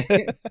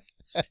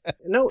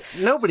 No,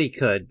 nobody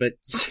could, but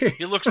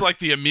He looks like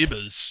the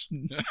amoebas.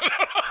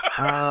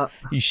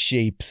 He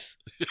shapes.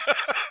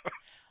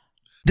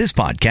 This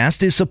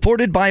podcast is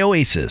supported by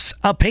Oasis,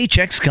 a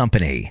Paychex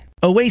company.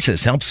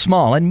 Oasis helps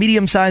small and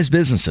medium-sized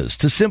businesses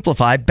to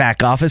simplify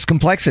back-office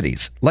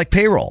complexities like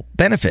payroll,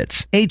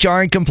 benefits,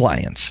 HR, and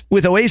compliance.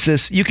 With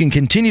Oasis, you can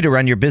continue to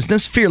run your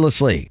business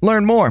fearlessly.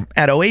 Learn more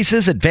at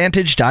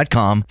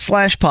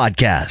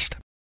oasisadvantage.com/podcast.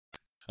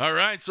 All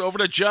right, so over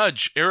to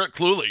Judge Eric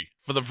Cluley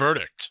for the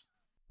verdict.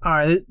 all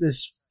right, this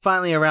is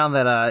finally a round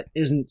that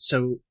isn't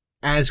so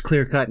as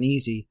clear-cut and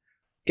easy.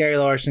 Gary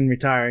Larson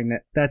retiring,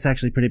 that's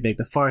actually pretty big.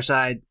 The Far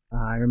Side,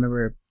 I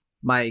remember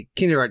my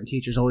kindergarten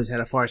teachers always had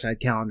a Far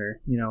Side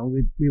calendar. You know,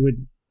 we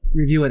would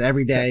review it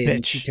every day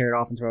and she'd tear it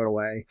off and throw it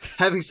away.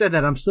 Having said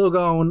that, I'm still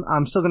going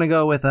to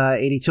go with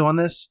 82 on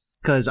this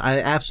because I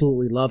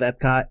absolutely love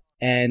Epcot.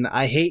 And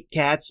I hate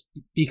cats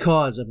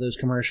because of those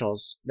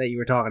commercials that you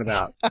were talking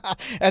about.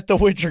 At the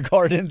Winter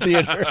Garden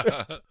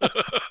Theater.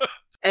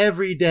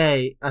 Every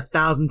day,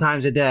 1,000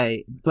 times a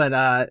day. But,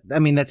 I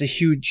mean, that's a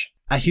huge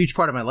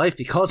part of my life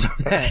because of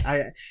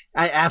that.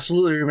 I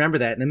absolutely remember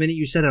that. And the minute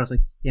you said it, I was like,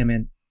 yeah,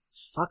 man,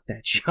 fuck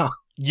that show.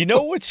 You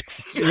know what's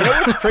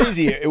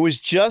crazy? It was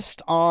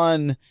just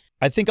on,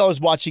 I think I was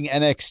watching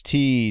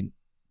NXT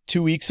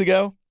 2 weeks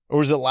ago, or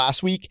was it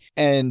last week?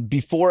 And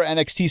before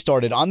NXT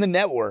started on the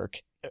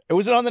network,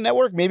 was it on the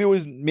network? Maybe it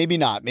was, maybe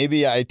not.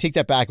 Maybe I take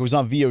that back. It was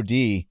on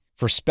VOD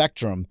for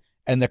Spectrum.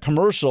 And the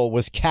commercial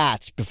was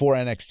Cats before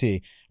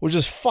NXT, which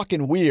is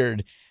fucking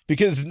weird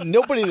because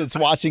nobody that's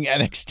watching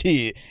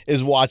NXT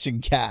is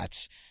watching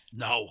Cats.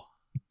 No,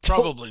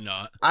 probably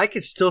not. I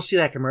could still see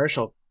that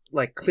commercial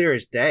like clear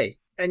as day.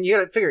 And you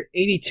got to figure,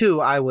 82,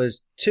 I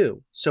was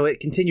 2. So it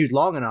continued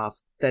long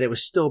enough that it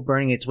was still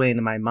burning its way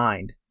into my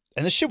mind.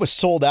 And this shit was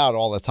sold out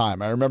all the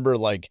time. I remember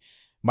like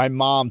my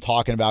mom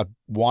talking about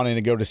wanting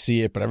to go to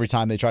see it, but every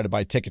time they tried to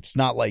buy tickets, it's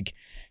not like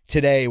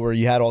today where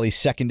you had all these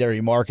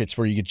secondary markets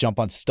where you could jump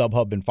on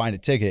StubHub and find a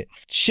ticket.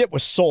 Shit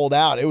was sold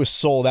out. It was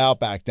sold out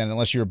back then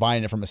unless you were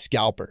buying it from a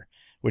scalper,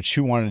 which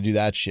who wanted to do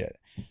that shit?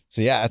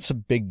 So yeah, that's a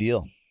big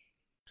deal.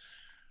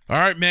 All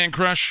right, Man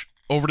Crush,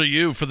 over to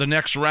you for the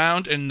next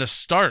round and the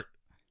start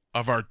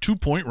of our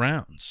 2-point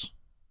rounds.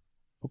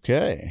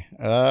 Okay.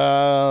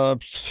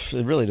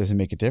 It really doesn't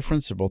make a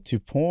difference. They're both 2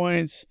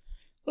 points.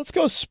 Let's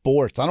go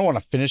sports. I don't want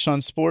to finish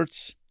on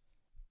sports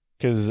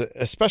because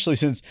especially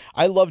since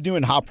I love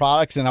doing hot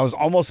products and I was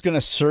almost going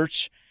to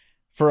search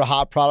for a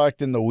hot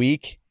product in the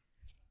week,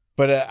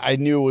 but I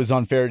knew it was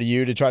unfair to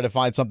you to try to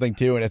find something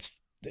too. And it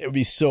would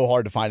be so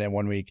hard to find it in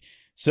 1 week.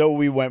 So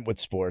we went with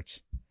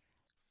sports.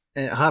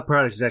 And hot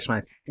products is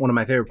actually one of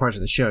my favorite parts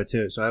of the show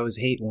too. So I always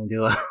hate when we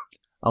do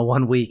a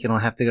 1 week and I'll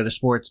have to go to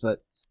sports, but.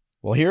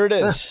 Well, here it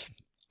is.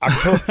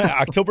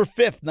 October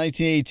 5th,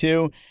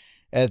 1982.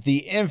 At the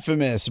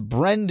infamous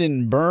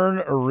Brendan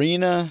Byrne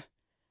Arena.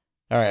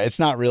 All right, it's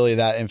not really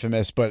that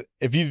infamous, but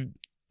if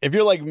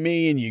you're like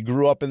me and you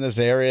grew up in this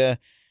area,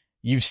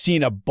 you've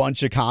seen a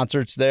bunch of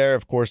concerts there.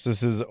 Of course,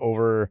 this is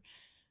over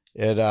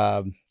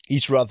at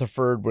East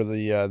Rutherford where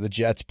the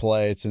Jets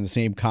play. It's in the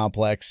same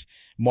complex.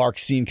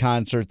 Mark's seen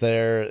concert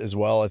there as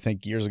well. I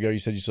think years ago you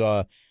said you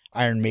saw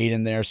Iron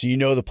Maiden there, so you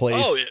know the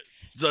place. Oh, yeah.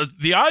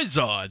 The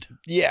Izod.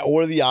 Yeah,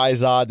 or the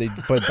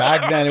Izod. But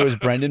back then it was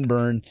Brendan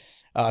Byrne.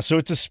 So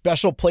it's a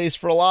special place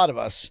for a lot of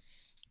us.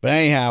 But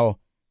anyhow,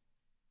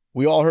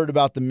 we all heard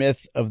about the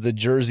myth of the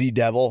Jersey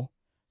Devil.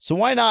 So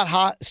why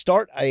not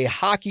start a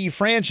hockey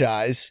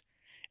franchise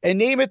and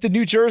name it the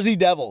New Jersey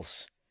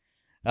Devils?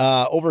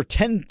 Over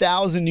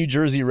 10,000 New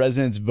Jersey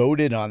residents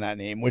voted on that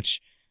name,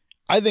 which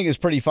I think is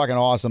pretty fucking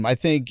awesome. I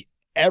think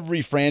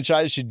every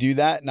franchise should do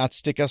that, not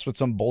stick us with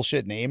some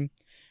bullshit name.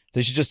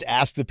 They should just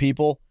ask the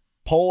people,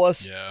 poll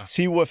us,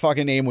 see what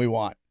fucking name we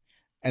want,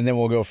 and then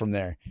we'll go from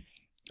there.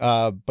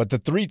 But the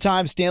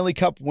 3-time Stanley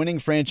Cup winning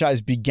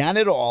franchise began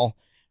it all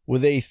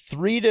with a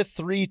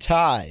 3-3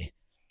 tie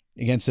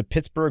against the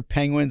Pittsburgh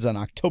Penguins on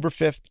October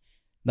 5th,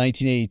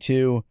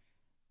 1982.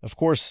 Of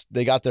course,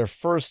 they got their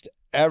first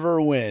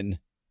ever win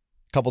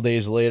a couple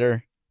days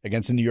later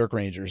against the New York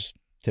Rangers.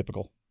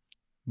 Typical.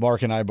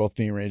 Mark and I both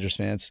being Rangers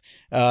fans.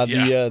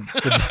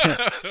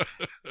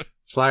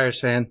 Flyers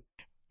fan.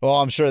 Well,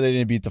 I'm sure they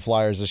didn't beat the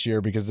Flyers this year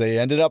because they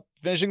ended up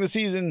finishing the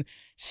season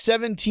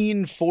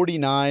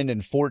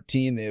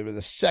 17-49-14. They were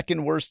the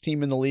second worst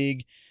team in the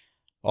league.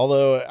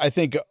 Although I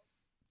think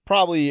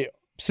probably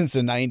since the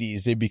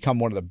 90s, they've become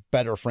one of the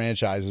better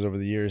franchises over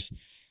the years.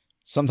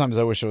 Sometimes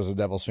I wish I was a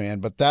Devils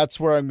fan, but that's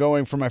where I'm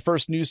going for my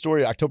first news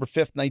story, October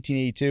 5th,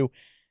 1982.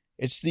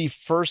 It's the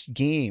first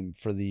game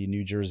for the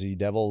New Jersey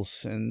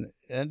Devils and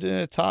in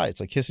a tie. It's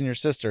like kissing your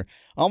sister.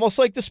 Almost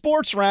like the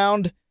sports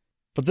round,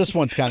 but this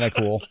one's kind of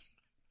cool.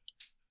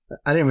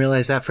 I didn't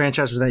realize that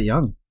franchise was that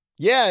young.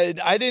 Yeah,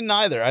 I didn't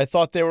either. I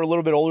thought they were a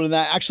little bit older than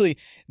that. Actually,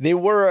 they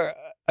were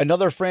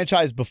another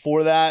franchise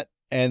before that,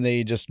 and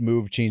they just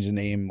moved, changed the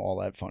name, all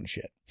that fun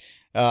shit.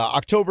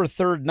 October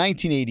 3rd,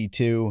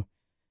 1982,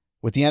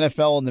 with the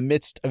NFL in the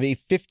midst of a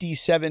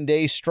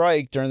 57-day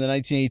strike during the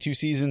 1982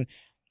 season,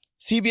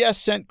 CBS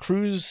sent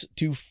crews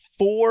to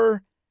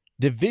 4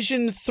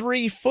 Division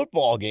III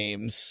football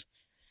games.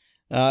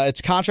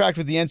 Its contract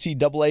with the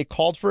NCAA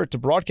called for it to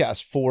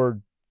broadcast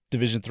 4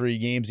 Division III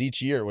games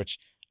each year, which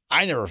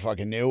I never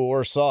fucking knew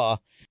or saw.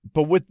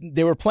 But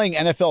they were playing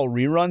NFL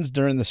reruns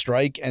during the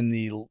strike, and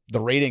the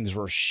ratings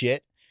were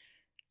shit.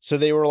 So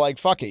they were like,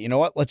 fuck it, you know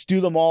what? Let's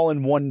do them all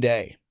in one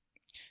day.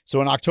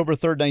 So on October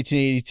 3rd,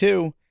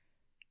 1982,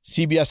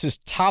 CBS's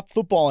top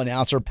football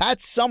announcer,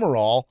 Pat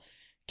Summerall,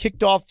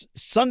 kicked off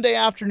Sunday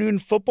afternoon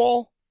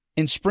football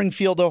in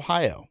Springfield,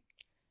 Ohio.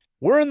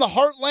 We're in the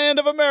heartland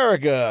of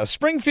America,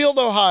 Springfield,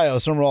 Ohio,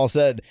 Summerall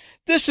said.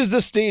 This is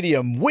the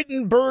stadium,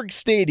 Wittenberg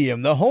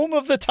Stadium, the home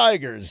of the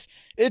Tigers.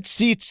 It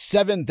seats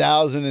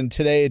 7,000, and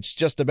today it's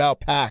just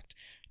about packed.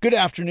 Good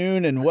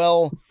afternoon, and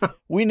well,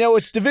 we know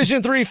it's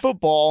Division III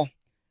football.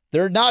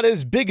 They're not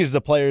as big as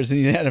the players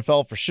in the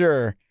NFL for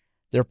sure.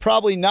 They're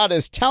probably not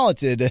as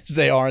talented as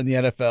they are in the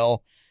NFL,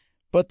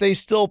 but they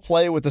still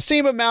play with the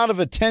same amount of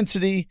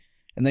intensity,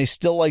 and they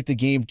still like the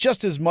game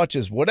just as much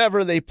as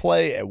whatever they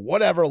play at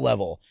whatever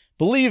level.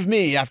 Believe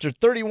me, after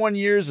 31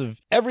 years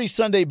of every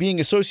Sunday being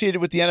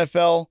associated with the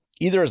NFL,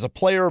 either as a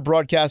player or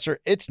broadcaster,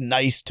 it's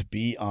nice to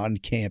be on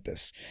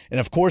campus. And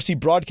of course, he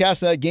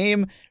broadcast that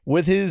game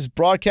with his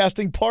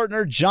broadcasting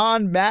partner,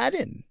 John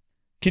Madden.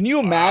 Can you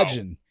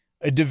imagine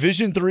a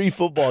Division III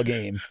football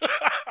game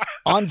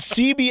on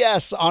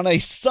CBS on a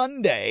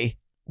Sunday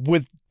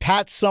with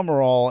Pat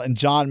Summerall and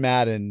John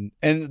Madden,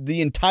 and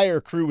the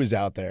entire crew was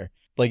out there?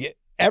 Like,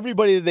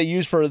 everybody that they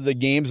use for the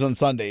games on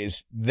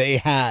Sundays, they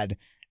had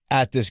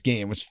at this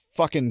game. It's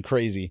fucking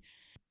crazy.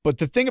 But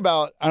the thing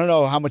about, I don't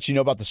know how much you know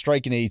about the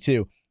strike in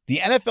 82. The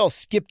NFL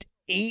skipped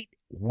 8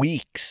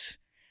 weeks.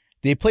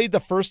 They played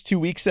the first 2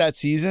 weeks of that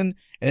season,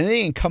 and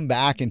they didn't come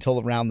back until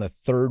around the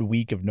 3rd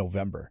week of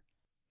November.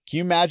 Can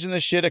you imagine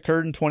this shit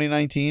occurred in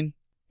 2019?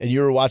 And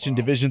you were watching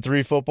Division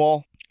III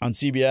football on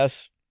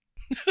CBS?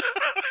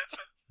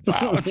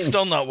 Wow, I'm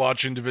still not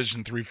watching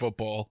Division III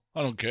football.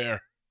 I don't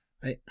care.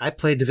 I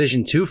played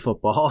Division II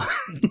football.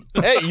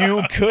 Hey,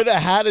 you could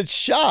have had a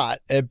shot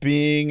at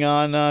being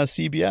on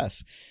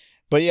CBS.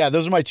 But yeah,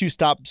 those are my 2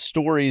 top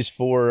stories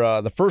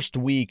for the first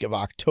week of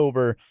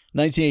October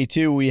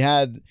 1982. We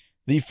had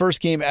the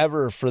first game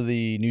ever for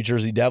the New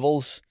Jersey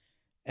Devils,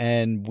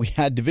 and we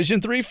had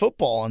Division III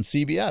football on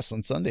CBS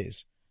on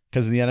Sundays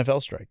because of the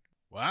NFL strike.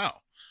 Wow.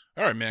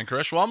 All right, man,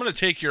 Krish. Well, I'm going to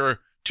take your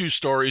 2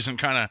 stories and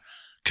kind of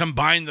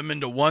combine them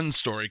into one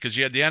story, because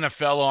you had the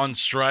NFL on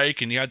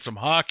strike and you had some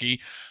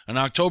hockey. On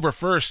October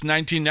 1st,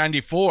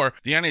 1994,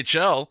 the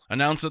NHL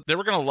announced that they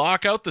were going to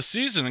lock out the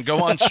season and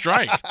go on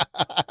strike.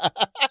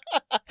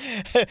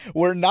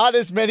 Where not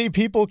as many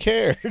people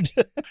cared.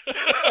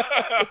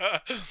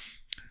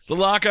 The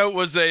lockout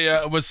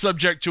was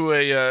subject to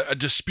a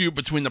dispute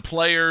between the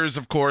players.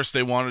 Of course,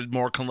 they wanted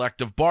more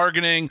collective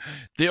bargaining.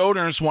 The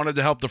owners wanted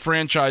to help the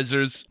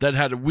franchisers that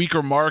had a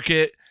weaker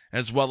market,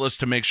 as well as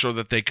to make sure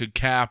that they could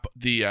cap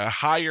the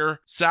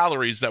higher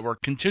salaries that were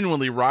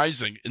continually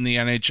rising in the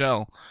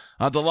NHL.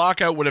 The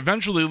lockout would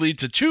eventually lead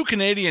to 2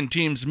 Canadian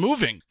teams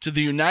moving to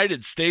the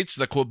United States.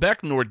 The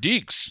Quebec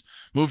Nordiques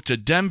moved to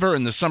Denver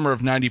in the summer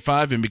of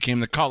 95 and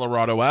became the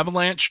Colorado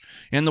Avalanche,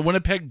 and the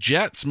Winnipeg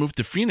Jets moved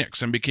to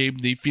Phoenix and became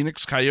the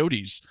Phoenix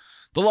Coyotes.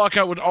 The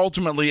lockout would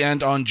ultimately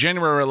end on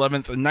January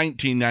 11th,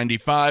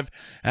 1995.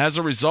 As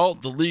a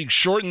result, the league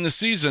shortened the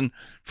season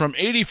from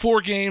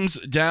 84 games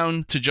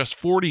down to just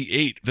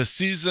 48. The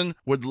season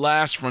would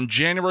last from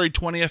January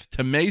 20th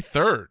to May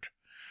 3rd,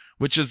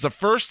 which is the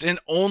first and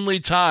only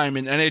time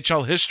in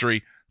NHL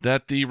history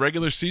that the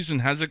regular season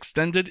has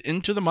extended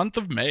into the month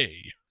of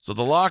May. So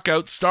the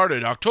lockout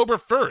started October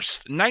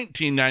 1st,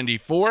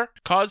 1994,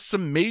 caused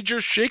some major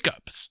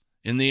shakeups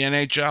in the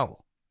NHL.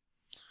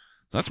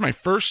 That's my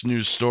first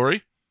news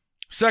story.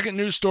 Second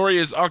news story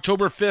is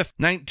October 5th,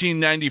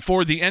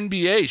 1994. The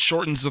NBA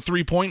shortens the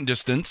three-point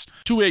distance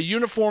to a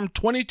uniform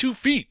 22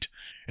 feet.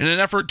 In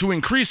an effort to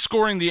increase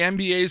scoring, the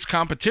NBA's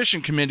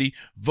competition committee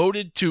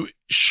voted to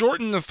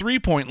shorten the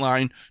three-point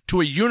line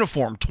to a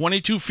uniform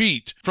 22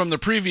 feet from the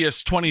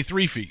previous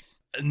 23 feet.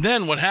 And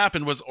then what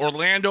happened was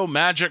Orlando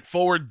Magic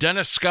forward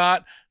Dennis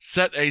Scott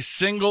set a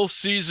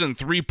single-season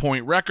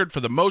three-point record for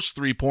the most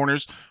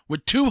three-pointers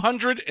with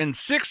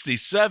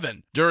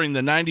 267 during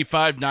the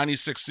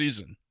 95-96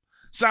 season.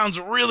 Sounds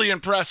really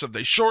impressive.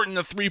 They shortened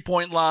the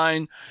three-point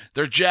line.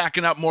 They're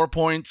jacking up more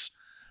points.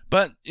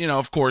 But,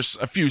 of course,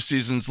 a few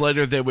seasons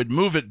later, they would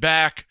move it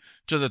back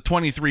to the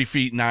 23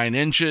 feet 9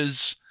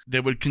 inches. They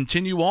would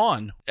continue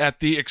on at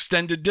the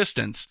extended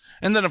distance.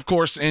 And then, of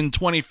course, in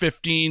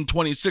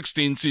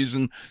 2015-2016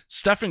 season,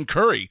 Stephen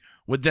Curry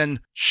would then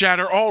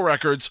shatter all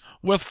records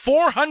with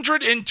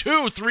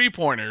 402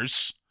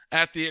 three-pointers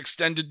at the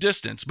extended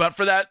distance. But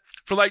for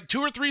like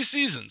 2 or 3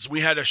 seasons,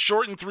 we had a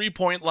shortened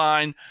three-point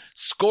line.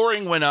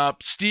 Scoring went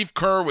up. Steve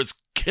Kerr was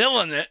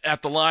killing it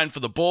at the line for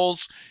the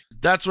Bulls.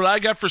 That's what I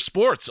got for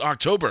sports,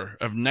 October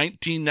of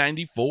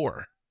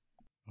 1994.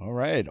 All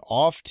right,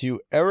 off to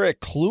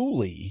Eric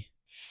Cluley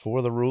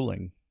for the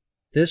ruling.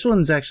 This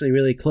one's actually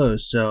really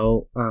close.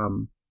 So,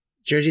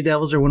 Jersey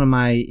Devils are one of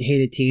my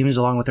hated teams,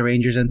 along with the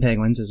Rangers and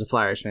Penguins as a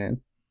Flyers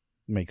fan.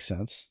 Makes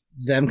sense.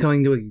 Them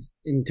coming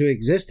into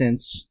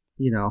existence,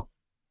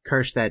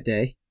 cursed that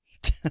day.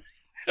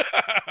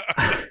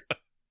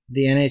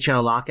 The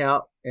NHL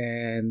lockout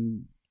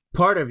and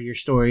part of your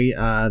story,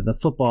 the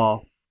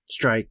football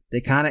strike,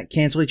 they kind of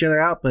cancel each other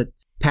out, but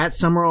Pat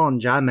Summerall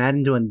and John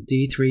Madden doing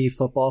D3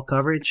 football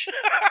coverage,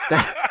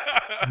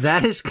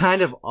 that is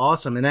kind of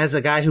awesome. And as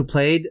a guy who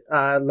played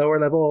lower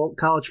level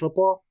college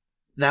football,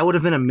 that would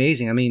have been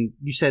amazing. I mean,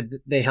 you said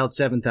they held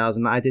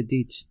 7,000. I did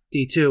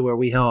D2 where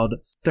we held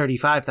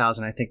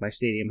 35,000. I think my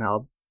stadium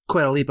held.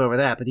 Quite a leap over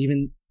that. But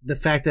even the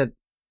fact that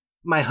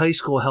my high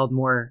school held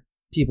more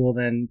people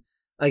than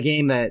a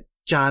game that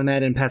John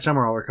Madden and Pat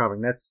Summerall were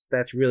covering,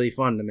 that's really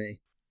fun to me.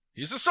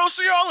 He's a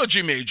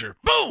sociology major.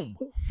 Boom!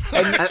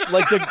 And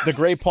like the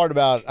great part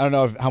about, I don't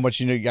know how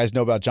much you guys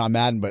know about John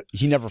Madden, but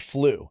he never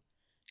flew.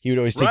 He would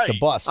always take the Right.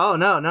 bus. Oh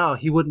no,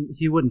 he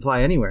wouldn't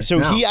fly anywhere. So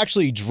No. he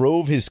actually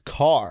drove his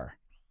car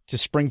to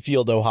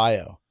Springfield,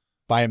 Ohio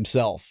by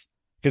himself.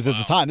 Because at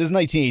the time, this is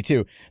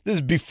 1982. This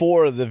is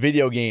before the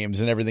video games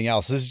and everything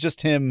else. This is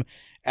just him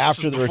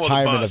after is the before the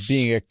retirement bus. of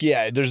being a...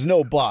 Yeah, there's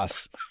no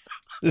bus.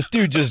 This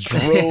dude just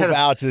drove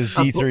out to this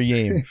D3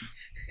 game.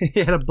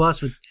 He had a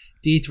bus with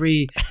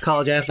D3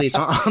 college athletes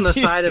on the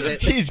side of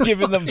it. He's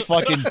giving them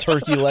fucking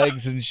turkey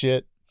legs and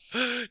shit.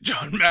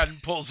 John Madden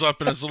pulls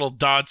up in his little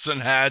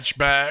Datsun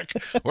hatchback.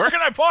 Where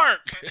can I park?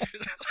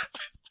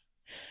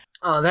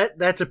 Oh,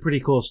 that's a pretty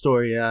cool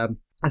story.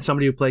 As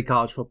somebody who played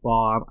college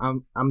football,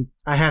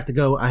 I have to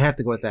go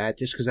with that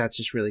just because that's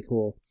just really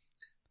cool.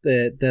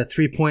 The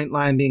 3-point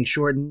line being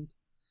shortened,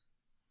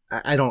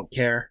 I don't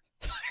care.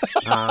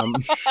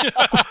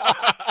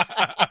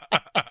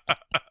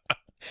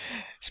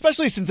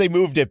 Especially since they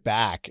moved it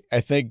back.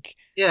 I think...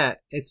 Yeah,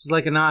 it's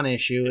like a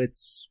non-issue.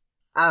 It's,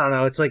 I don't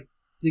know. It's like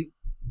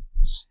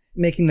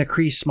making the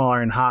crease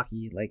smaller in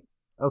hockey. Like,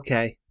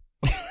 okay,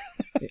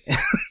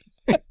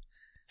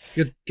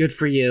 good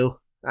for you.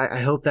 I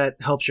hope that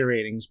helps your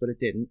ratings, but it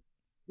didn't.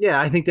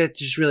 Yeah, I think that's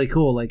just really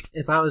cool. Like,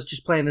 if I was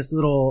just playing this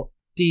little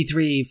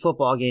D3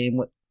 football game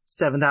with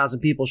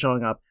 7,000 people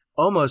showing up,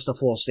 almost a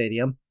full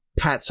stadium,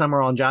 Pat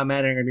Summerall and John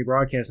Madden are going to be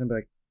broadcasting, and be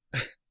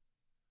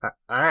like,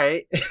 all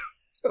right.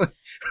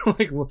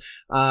 Like,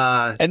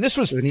 And this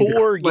was we need to-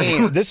 4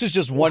 games. This is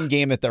just one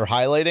game that they're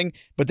highlighting,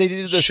 but they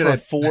did this Should for I-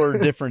 4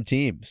 different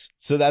teams.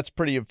 So that's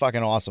pretty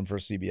fucking awesome for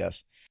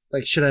CBS.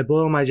 like, should I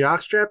blow my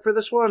jockstrap for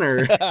this one,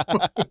 or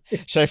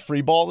Should I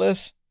freeball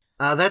this?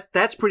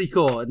 that's pretty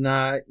cool. And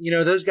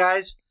those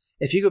guys,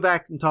 if you go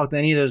back and talk to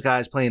any of those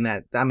guys playing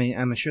that, I mean,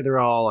 I'm sure they're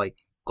all like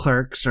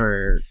clerks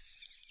or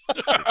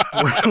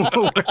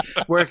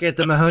work at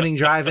the Mahoning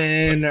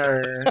Drive-In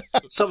or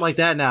something like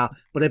that now.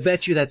 But I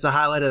bet you that's the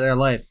highlight of their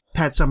life.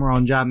 Pat Summerall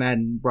and John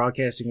Madden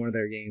broadcasting one of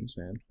their games,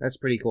 man. That's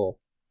pretty cool.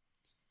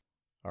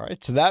 All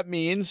right. So that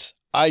means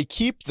I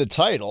keep the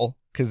title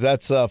because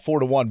that's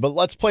 4-1. But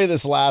let's play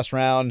this last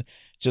round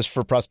just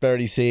for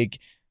prosperity's sake.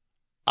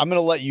 I'm going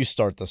to let you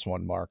start this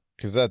one, Mark,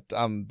 because that's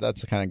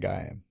the kind of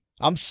guy I am.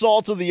 I'm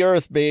salt of the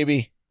earth,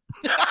 baby.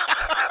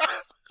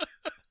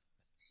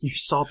 You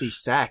salty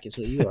sack is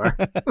what you are.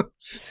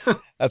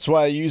 That's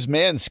why I use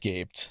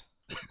Manscaped.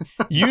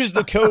 Use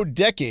the code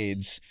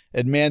DECADES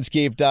at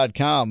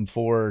manscaped.com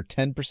for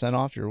 10%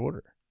 off your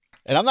order.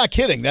 And I'm not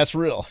kidding. That's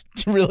real.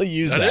 To really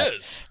use that. That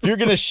is. If you're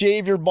going to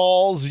shave your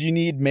balls, you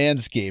need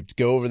Manscaped.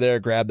 Go over there,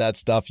 grab that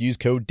stuff. Use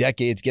code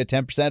DECADES, get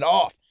 10%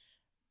 off.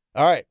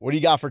 All right. What do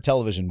you got for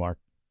television, Mark?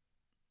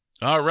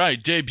 All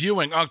right,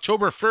 debuting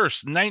October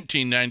 1st,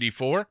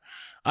 1994,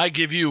 I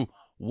give you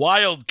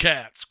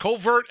Wildcats,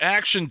 Covert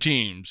Action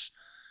Teams,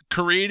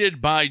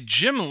 created by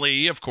Jim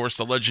Lee, of course,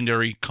 the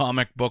legendary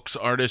comic books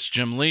artist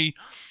Jim Lee.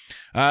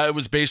 It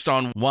was based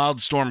on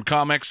Wildstorm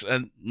Comics,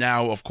 and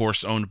now, of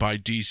course, owned by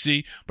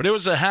DC. But it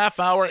was a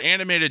half-hour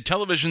animated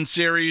television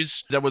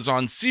series that was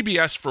on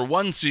CBS for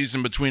one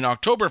season between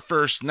October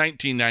 1st,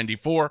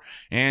 1994,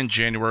 and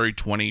January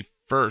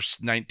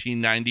 21st,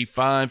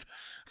 1995.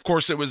 Of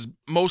course, it was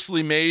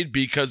mostly made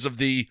because of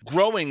the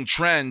growing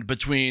trend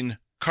between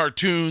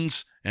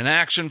cartoons and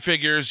action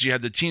figures. You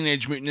had the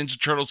Teenage Mutant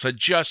Ninja Turtles had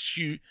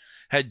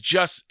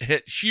just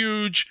hit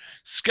huge.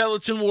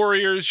 Skeleton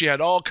Warriors. You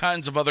had all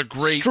kinds of other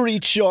great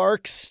Street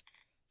Sharks.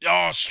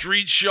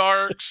 Street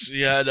Sharks.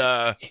 You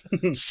had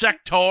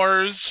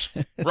Sectors,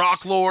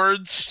 Rock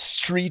Lords,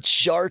 Street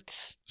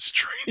Sharks.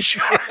 Street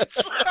Sharks,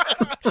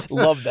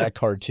 Love that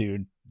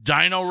cartoon.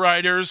 Dino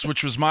Riders,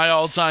 which was my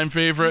all-time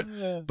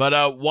favorite,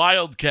 but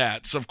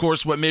Wildcats. Of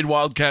course, what made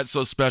Wildcats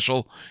so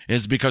special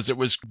is because it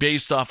was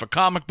based off a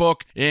comic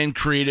book and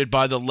created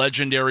by the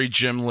legendary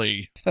Jim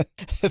Lee. I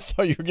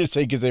thought you were going to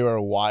say because they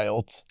were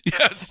wild.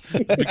 Yes,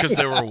 because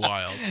they were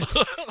wild.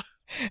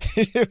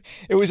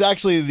 It was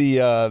actually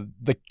the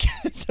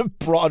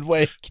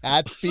Broadway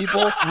Cats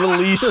people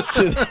released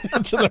to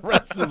the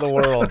rest of the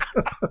world.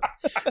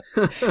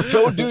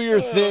 Go do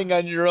your thing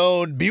on your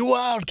own. Be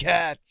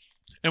Wildcats.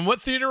 And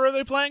what theater are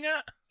they playing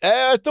at?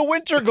 At the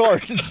Winter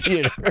Garden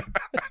Theater.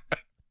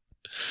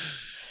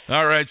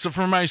 All right, so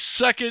for my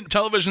second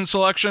television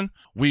selection,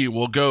 we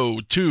will go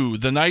to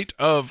the night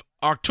of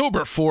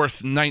October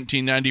 4th,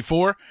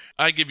 1994.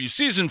 I give you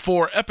Season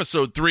 4,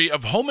 Episode 3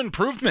 of Home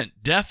Improvement,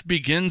 Death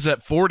Begins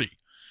at 40.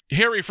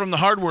 Harry from the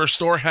hardware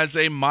store has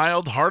a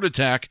mild heart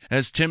attack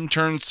as Tim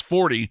turns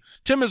 40.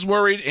 Tim is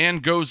worried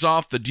and goes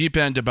off the deep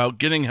end about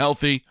getting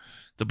healthy.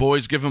 The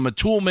boys give him a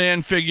tool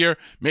man figure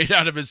made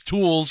out of his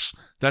tools.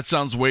 That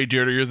sounds way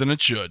dirtier than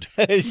it should.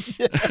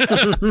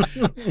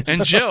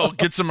 And Jill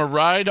gets him a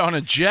ride on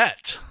a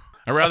jet.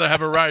 I'd rather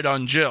have a ride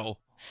on Jill.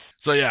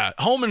 So yeah,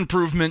 Home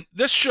Improvement.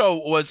 This show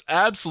was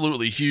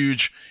absolutely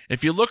huge.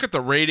 If you look at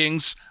the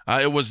ratings,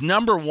 it was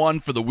number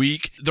 1 for the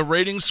week. The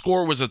rating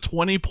score was a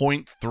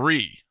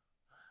 20.3.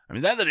 I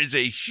mean, that is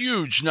a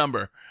huge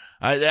number.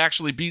 It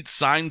actually beat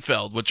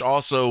Seinfeld, which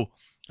also...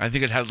 I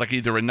think it had like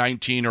either a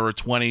 19 or a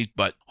 20,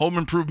 but Home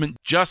Improvement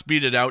just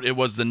beat it out. It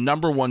was the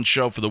number 1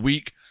 show for the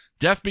week.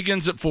 Death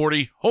Begins at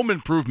 40, Home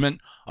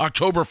Improvement,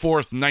 October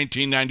 4th,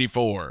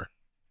 1994.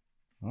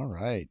 All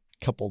right.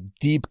 Couple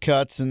deep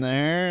cuts in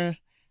there.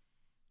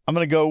 I'm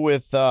going to go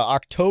with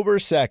October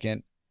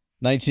 2nd,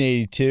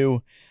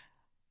 1982.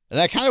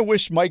 And I kind of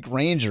wish Mike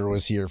Ranger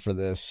was here for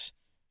this,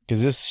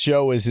 because this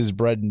show is his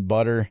bread and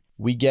butter.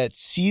 We get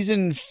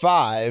season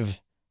 5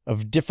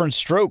 of Different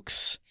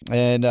Strokes.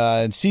 And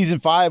in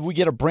season 5, we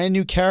get a brand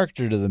new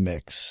character to the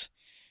mix.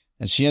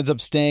 And she ends up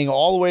staying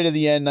all the way to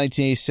the end,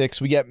 1986.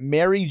 We get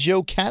Mary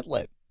Jo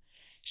Catlett.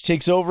 She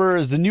takes over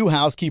as the new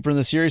housekeeper in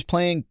the series,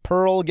 playing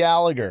Pearl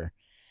Gallagher.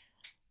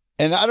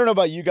 And I don't know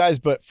about you guys,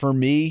 but for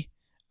me,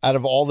 out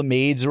of all the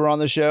maids who were on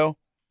the show,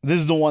 this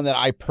is the one that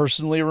I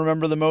personally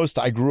remember the most.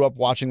 I grew up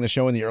watching the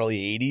show in the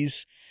early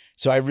 80s,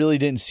 so I really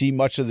didn't see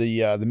much of the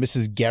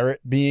Mrs.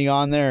 Garrett being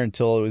on there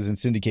until it was in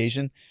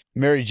syndication.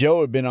 Mary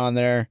Jo had been on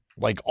there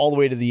like all the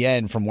way to the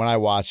end from when I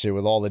watched it,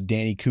 with all the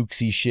Danny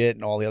Cooksey shit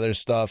and all the other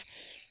stuff.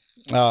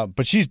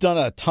 But she's done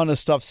a ton of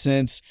stuff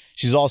since.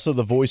 She's also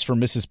the voice for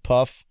Mrs.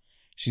 Puff.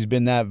 She's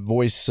been that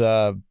voice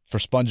for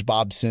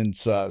SpongeBob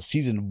since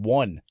season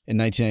 1 in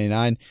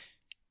 1999.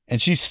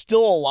 And she's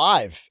still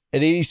alive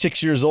at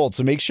 86 years old.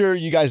 So make sure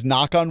you guys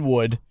knock on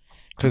wood,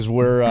 because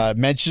we're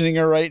mentioning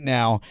her right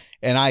now.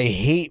 And I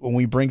hate when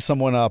we bring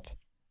someone up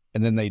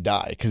and then they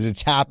die, because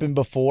it's happened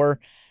before.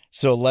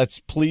 So let's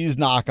please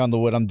knock on the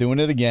wood. I'm doing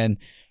it again.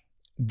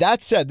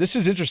 That said, this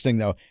is interesting,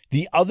 though.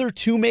 The other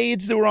 2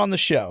 maids that were on the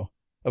show,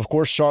 of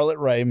course, Charlotte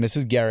Ray,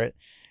 Mrs. Garrett,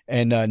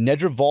 and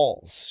Nedra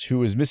Valls, who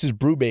was Mrs.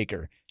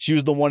 Brubaker. She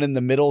was the one in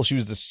the middle. She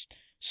was the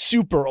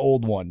super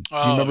old one. Do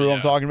you remember what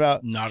I'm talking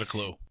about? Not a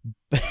clue.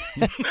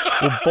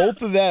 Well,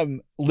 both of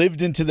them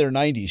lived into their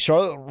 90s.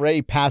 Charlotte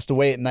Ray passed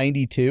away at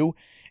 92,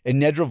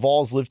 and Nedra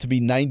Valls lived to be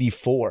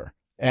 94.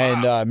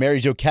 And Mary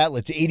Jo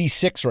Catlett's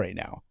 86 right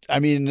now. I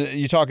mean,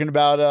 you're talking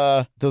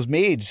about those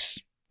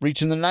maids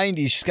reaching the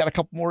 90s. She's got a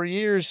couple more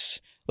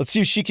years. Let's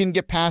see if she can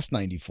get past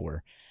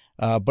 94.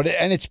 But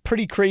it's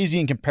pretty crazy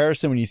in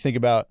comparison when you think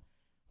about,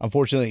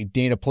 unfortunately,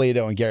 Dana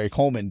Plato and Gary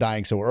Coleman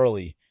dying so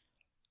early.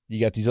 You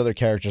got these other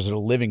characters that are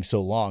living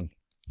so long.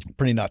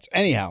 Pretty nuts.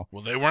 Anyhow.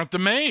 Well, they weren't the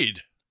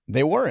maid.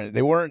 They weren't.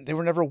 They were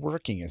never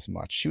working as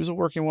much. She was a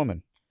working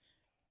woman.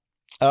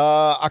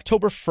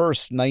 October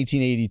 1st,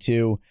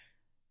 1982.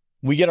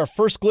 We get our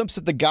first glimpse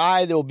at the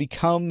guy that will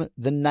become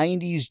the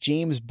 90s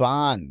James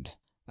Bond.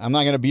 I'm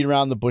not going to beat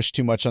around the bush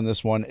too much on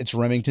this one. It's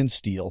Remington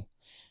Steele.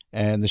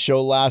 And the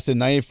show lasted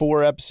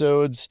 94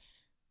 episodes,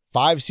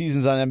 5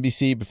 seasons on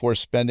NBC before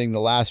spending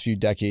the last few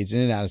decades in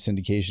and out of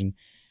syndication.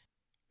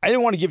 I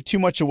didn't want to give too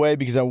much away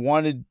because I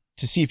wanted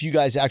to see if you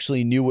guys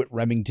actually knew what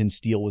Remington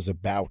Steele was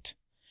about.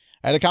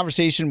 I had a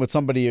conversation with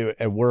somebody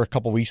at work a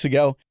couple weeks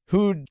ago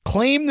who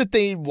claimed that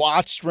they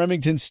watched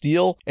Remington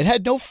Steele and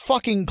had no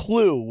fucking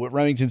clue what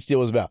Remington Steele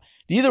was about.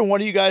 Do either one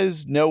of you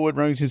guys know what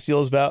Remington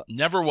Steele is about?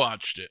 Never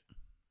watched it.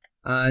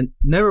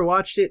 Never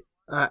watched it.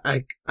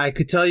 I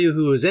could tell you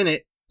who was in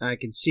it. I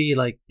can see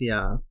like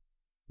the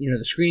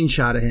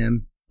screenshot of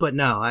him, but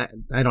no, I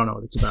don't know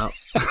what it's about.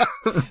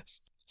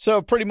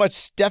 So pretty much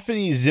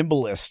Stephanie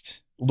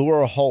Zimbalist,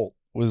 Laura Holt,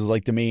 was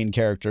like the main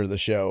character of the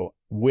show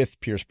with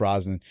Pierce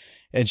Brosnan.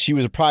 And she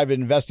was a private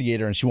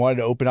investigator and she wanted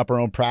to open up her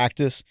own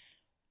practice.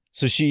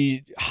 So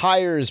she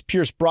hires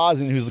Pierce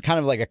Brosnan, who's kind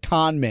of like a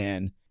con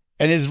man.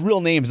 And his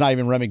real name's not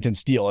even Remington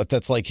Steele.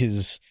 That's like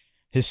his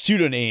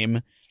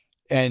pseudonym.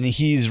 And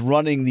he's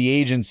running the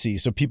agency.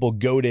 So people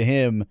go to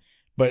him.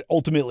 But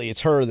ultimately,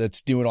 it's her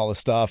that's doing all the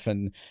stuff.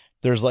 And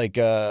there's like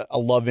a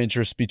love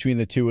interest between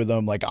the two of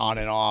them, like on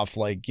and off.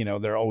 Like,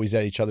 they're always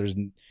at each other's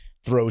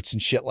throats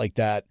and shit like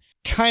that.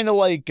 Kind of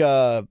like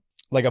a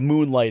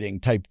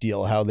moonlighting type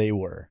deal, how they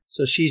were.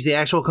 So she's the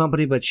actual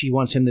company, but she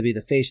wants him to be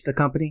the face of the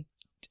company?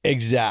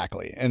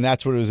 Exactly. And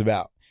that's what it was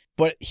about.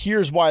 But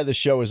here's why the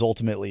show is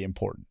ultimately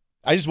important.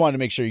 I just wanted to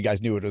make sure you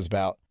guys knew what it was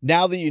about.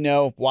 Now that you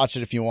know, watch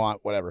it if you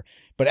want, whatever.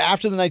 But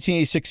after the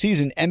 1986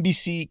 season,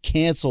 NBC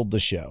canceled the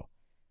show.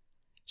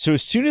 So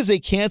as soon as they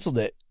canceled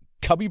it,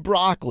 Cubby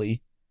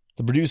Broccoli,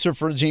 the producer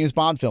for the James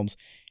Bond films,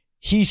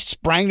 he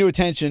sprang to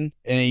attention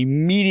and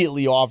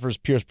immediately offers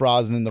Pierce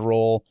Brosnan the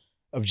role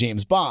of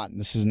James Bond.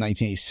 This is in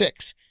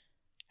 1986.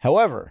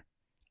 However,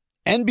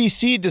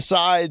 NBC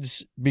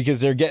decides, because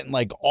they're getting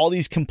like all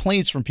these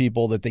complaints from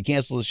people that they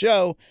canceled the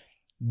show,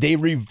 they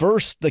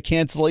reversed the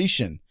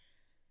cancellation.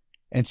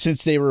 And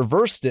since they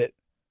reversed it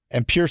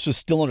and Pierce was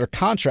still under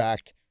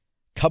contract,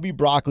 Cubby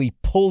Broccoli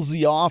pulls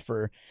the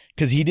offer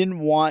because he didn't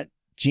want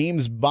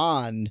James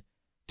Bond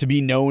to be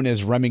known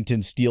as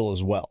Remington Steele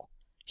as well.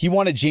 He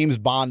wanted James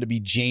Bond to be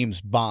James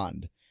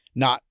Bond,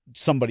 not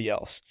somebody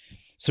else.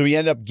 So he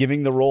ended up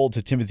giving the role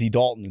to Timothy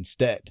Dalton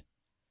instead.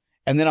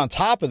 And then on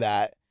top of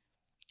that,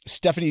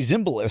 Stephanie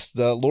Zimbalist,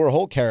 the Laura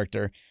Holt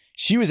character,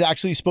 she was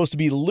actually supposed to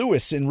be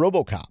Lewis in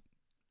RoboCop.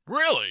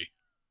 Really?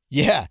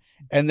 Yeah.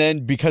 And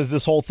then because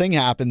this whole thing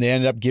happened, they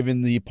ended up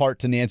giving the part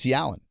to Nancy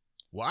Allen.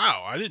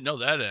 Wow, I didn't know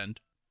that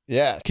end.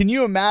 Yeah. Can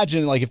you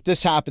imagine, like, if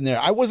this happened there?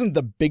 I wasn't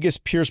the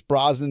biggest Pierce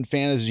Brosnan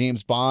fan as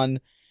James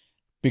Bond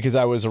because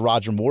I was a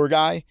Roger Moore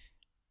guy.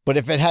 But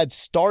if it had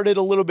started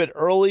a little bit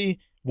early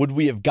Would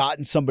we have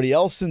gotten somebody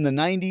else in the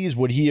 90s?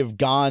 Would he have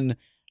gone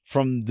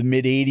from the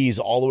mid 80s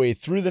all the way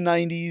through the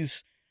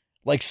 90s?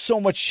 Like, so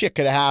much shit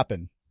could have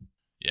happened.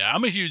 Yeah,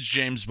 I'm a huge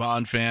James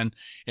Bond fan,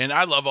 and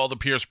I love all the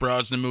Pierce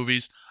Brosnan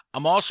movies.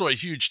 I'm also a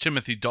huge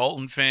Timothy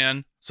Dalton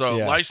fan, so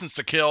Yeah. License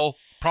to Kill,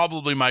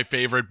 probably my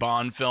favorite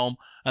Bond film.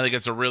 I think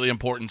it's a really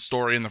important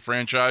story in the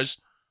franchise.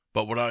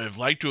 But would I have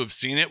liked to have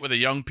seen it with a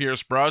young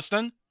Pierce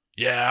Brosnan?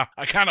 Yeah,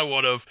 I kind of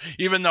would have.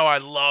 Even though I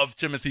love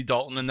Timothy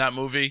Dalton in that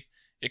movie,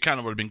 it kind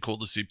of would have been cool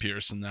to see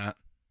Pierce in that.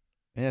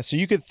 Yeah, so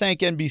you could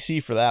thank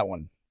NBC for that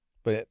one.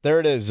 But there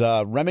it is.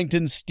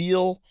 Remington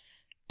Steele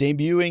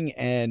debuting,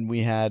 and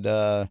we had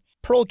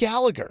Pearl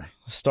Gallagher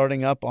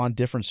starting up on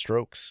Different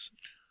Strokes.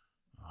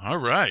 All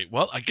right.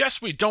 Well, I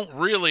guess we don't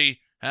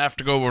really have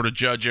to go over to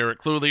Judge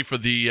Eric Cluley for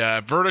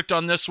the verdict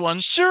on this one.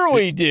 Sure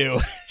we do.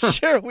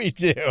 Sure we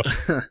do.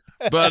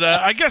 But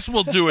I guess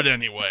we'll do it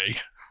anyway.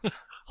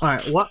 All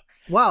right,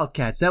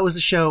 Wildcats. That was the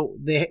show.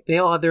 They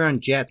all had their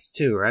own jets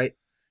too, right?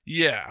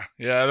 Yeah.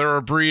 They're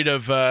a breed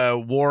of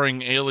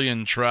warring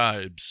alien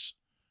tribes.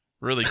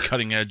 Really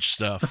cutting edge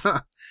stuff.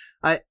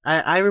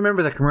 I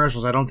remember the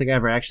commercials. I don't think I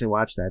ever actually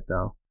watched that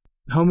though.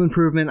 Home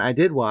Improvement I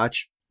did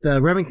watch.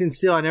 The Remington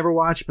Steele I never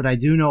watched, but I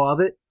do know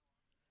of it.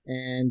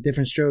 And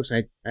Different Strokes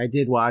I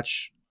did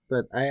watch,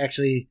 but I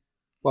actually,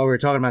 while we were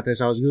talking about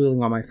this, I was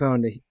Googling on my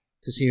phone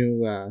to see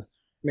who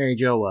Mary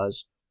Jo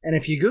was. And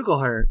if you Google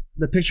her,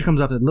 the picture comes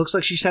up. It looks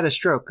like she's had a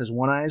stroke because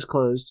one eye is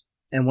closed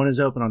and one is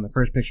open on the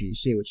first picture you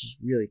see, which is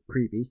really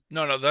creepy.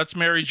 No, that's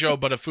Mary Jo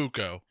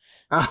Buttafuoco.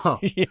 Oh.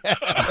 Yeah.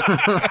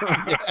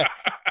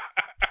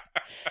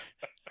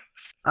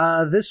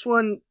 This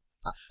one,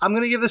 I'm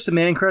going to give this to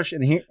Man Crush,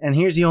 and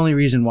here's the only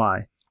reason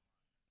why.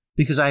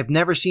 Because I've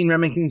never seen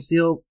Remington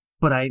Steele,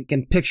 but I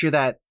can picture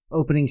that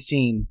opening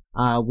scene,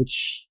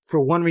 which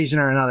for one reason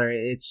or another,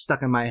 it's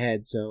stuck in my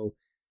head. So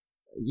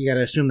you got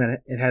to assume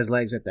that it has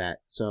legs at that.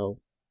 So,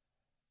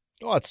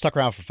 Well, it stuck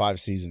around for 5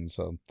 seasons,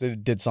 so they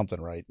did something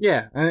right.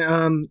 yeah,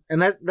 and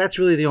that's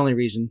really the only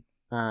reason.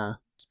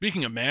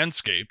 Speaking of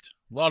Manscaped,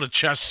 a lot of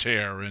chest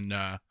hair in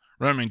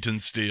Remington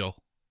Steele.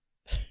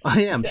 Oh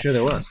yeah, I'm sure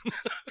there was.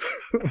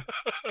 It's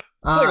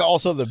like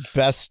also the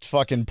best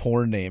fucking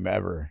porn name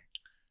ever.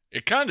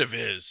 It kind of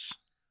is.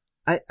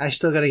 I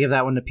still got to give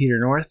that one to Peter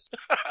North.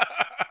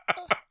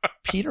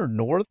 Peter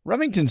North?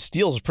 Remington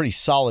Steele's a pretty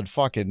solid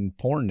fucking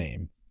porn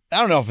name. I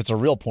don't know if it's a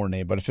real porn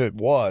name, but if it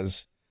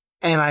was.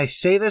 And I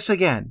say this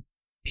again,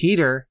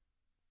 Peter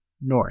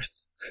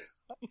North.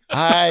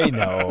 I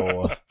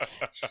know.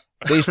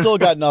 They still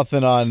got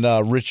nothing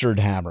on Richard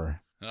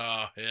Hammer.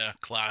 Oh, yeah,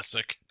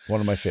 classic. One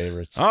of my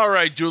favorites. All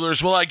right,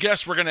 duelers. Well, I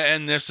guess we're going to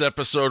end this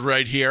episode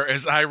right here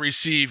as I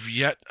receive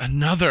yet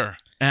another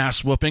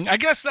ass whooping. I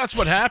guess that's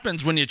what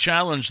happens when you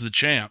challenge the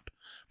champ.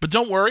 But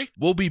don't worry,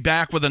 we'll be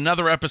back with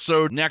another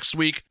episode next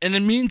week. And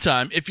in the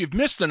meantime, if you've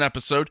missed an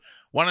episode,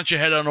 why don't you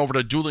head on over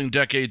to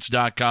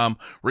duelingdecades.com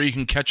where you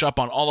can catch up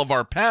on all of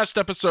our past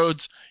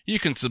episodes. You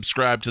can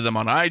subscribe to them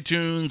on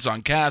iTunes,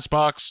 on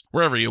CastBox,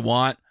 wherever you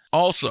want.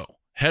 Also,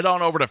 head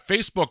on over to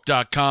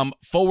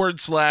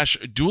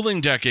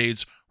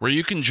facebook.com/duelingdecades where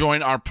you can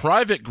join our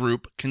private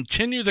group,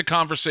 continue the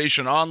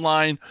conversation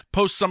online,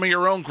 post some of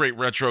your own great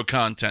retro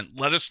content.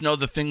 Let us know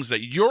the things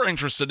that you're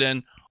interested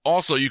in.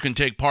 Also, you can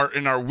take part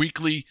in our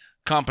weekly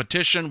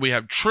competition. We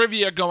have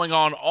trivia going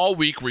on all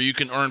week where you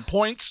can earn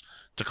points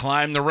to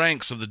climb the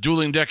ranks of the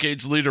Dueling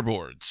Decades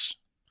leaderboards.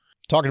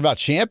 Talking about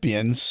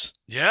champions.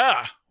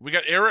 Yeah, we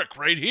got Eric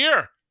right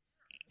here.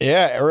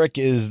 Yeah, Eric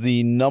is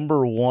the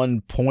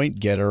 #1 point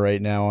getter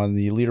right now on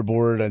the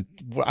leaderboard. I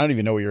don't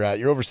even know where you're at.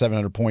 You're over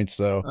 700 points,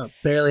 though.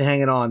 Barely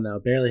hanging on, though.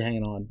 Barely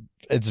hanging on.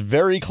 It's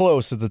very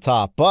close at the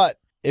top. But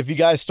if you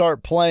guys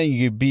start playing,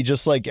 you could be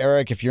just like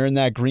Eric. If you're in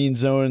that green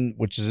zone,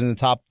 which is in the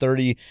top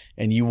 30,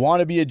 and you want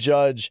to be a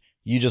judge,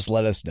 you just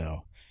let us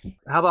know.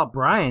 How about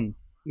Brian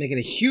making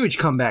a huge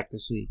comeback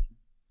this week?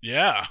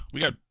 Yeah, we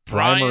got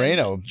Brian Brian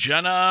Moreno.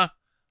 Jenna,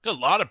 got a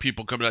lot of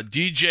people coming out.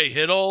 DJ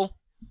Hiddle.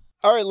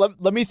 All right,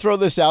 let me throw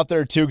this out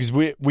there, too, because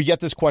we get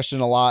this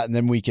question a lot, and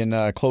then we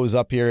can close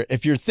up here.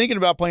 If you're thinking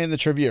about playing the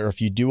trivia, or if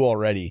you do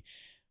already,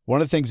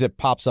 one of the things that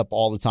pops up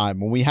all the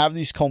time, when we have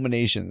these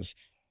culminations,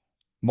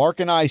 Mark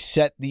and I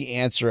set the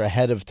answer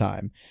ahead of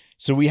time.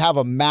 So we have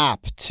a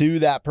map to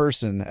that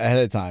person ahead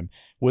of time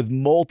with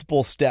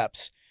multiple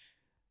steps.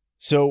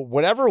 So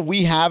whatever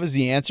we have as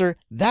the answer,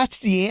 that's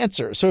the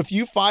answer. So if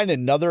you find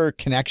another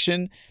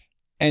connection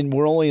and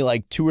we're only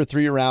like 2 or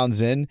 3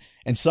 rounds in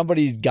and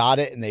somebody got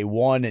it and they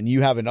won and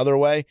you have another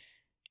way,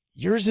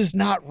 yours is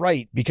not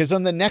right, because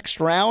on the next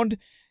round,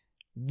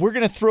 we're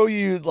going to throw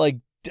you like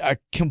a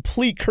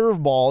complete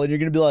curveball and you're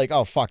going to be like,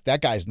 oh, fuck,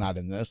 that guy's not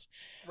in this.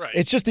 Right.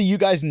 It's just that you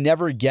guys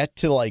never get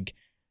to like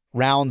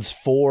rounds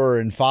 4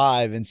 and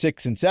 5 and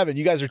 6 and 7.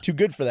 You guys are too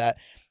good for that.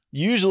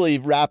 Usually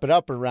wrap it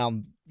up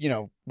around,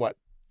 what?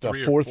 The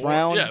 4th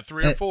round? Yeah,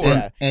 3 or 4.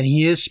 Yeah. And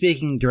he is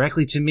speaking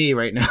directly to me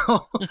right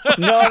now.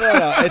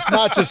 No. It's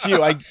not just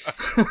you. I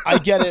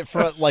get it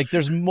from like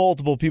there's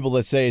multiple people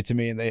that say it to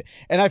me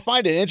and I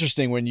find it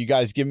interesting when you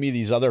guys give me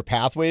these other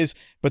pathways,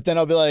 but then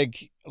I'll be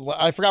like,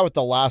 I forgot what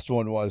the last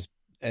one was.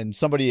 and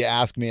somebody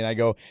asked me, and I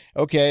go,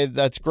 okay,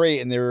 that's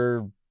great. And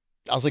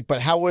I was like,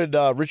 but how would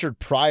Richard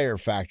Pryor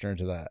factor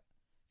into that?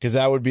 Because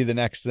that would be the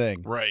next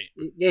thing. Right.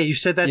 Yeah, you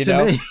said that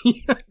to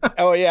me.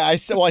 Oh, yeah. I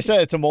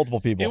said it to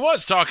multiple people. He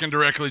was talking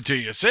directly to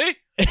you, see?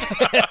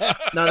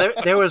 No,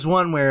 there was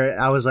one where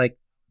I was like,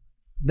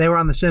 they were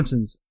on The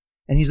Simpsons.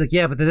 And he's like,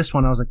 yeah, but this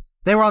one, I was like,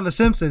 they were on The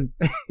Simpsons.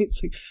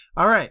 It's like,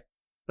 all right.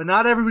 But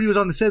not everybody was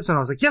on The Simpsons. I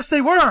was like, yes,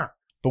 they were.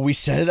 But we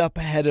set it up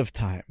ahead of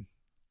time.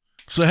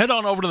 So head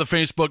on over to the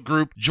Facebook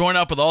group, join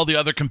up with all the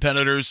other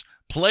competitors,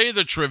 play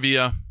the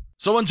trivia.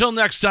 So until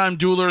next time,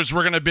 duelers,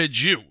 we're going to bid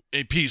you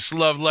a peace,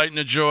 love, light, and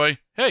a joy.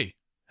 Hey,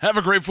 have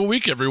a grateful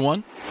week,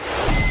 everyone.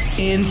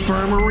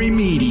 Infirmary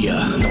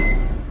Media.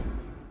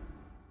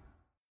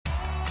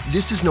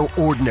 This is no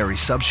ordinary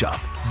sub shop.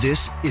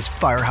 This is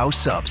Firehouse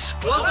Subs.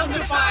 Welcome to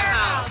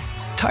Firehouse.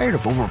 Tired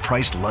of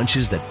overpriced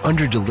lunches that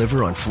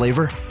underdeliver on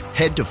flavor?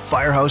 Head to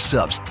Firehouse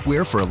Subs,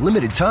 where for a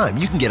limited time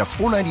you can get a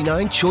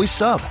 $4.99 choice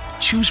sub.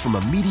 Choose from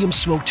a medium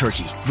smoked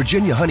turkey,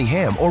 Virginia honey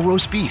ham, or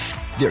roast beef.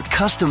 They're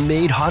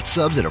custom-made hot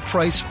subs at a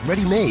price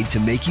ready-made to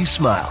make you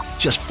smile.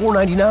 Just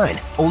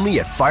 $4.99, only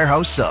at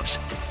Firehouse Subs.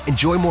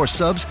 Enjoy more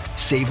subs,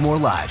 save more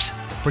lives.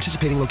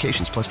 Participating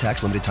locations plus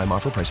tax, limited time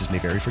offer. Prices may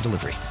vary for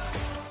delivery.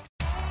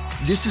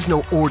 This is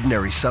no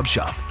ordinary sub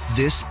shop.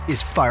 This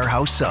is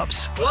Firehouse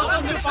Subs.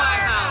 Welcome to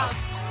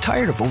Firehouse.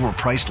 Tired of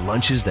overpriced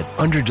lunches that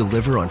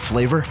underdeliver on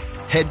flavor?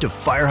 Head to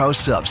Firehouse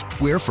Subs,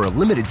 where for a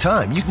limited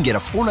time you can get a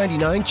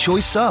 $4.99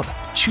 choice sub.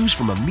 Choose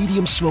from a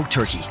medium smoked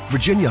turkey,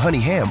 Virginia honey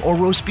ham, or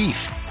roast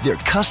beef. They're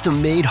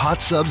custom-made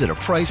hot subs at a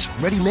price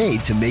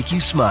ready-made to make you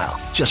smile.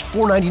 Just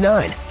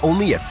 $4.99,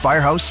 only at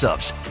Firehouse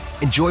Subs.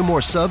 Enjoy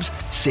more subs,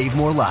 save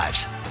more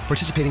lives.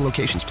 Participating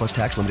locations plus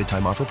tax, limited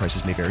time offer.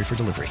 Prices may vary for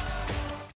delivery.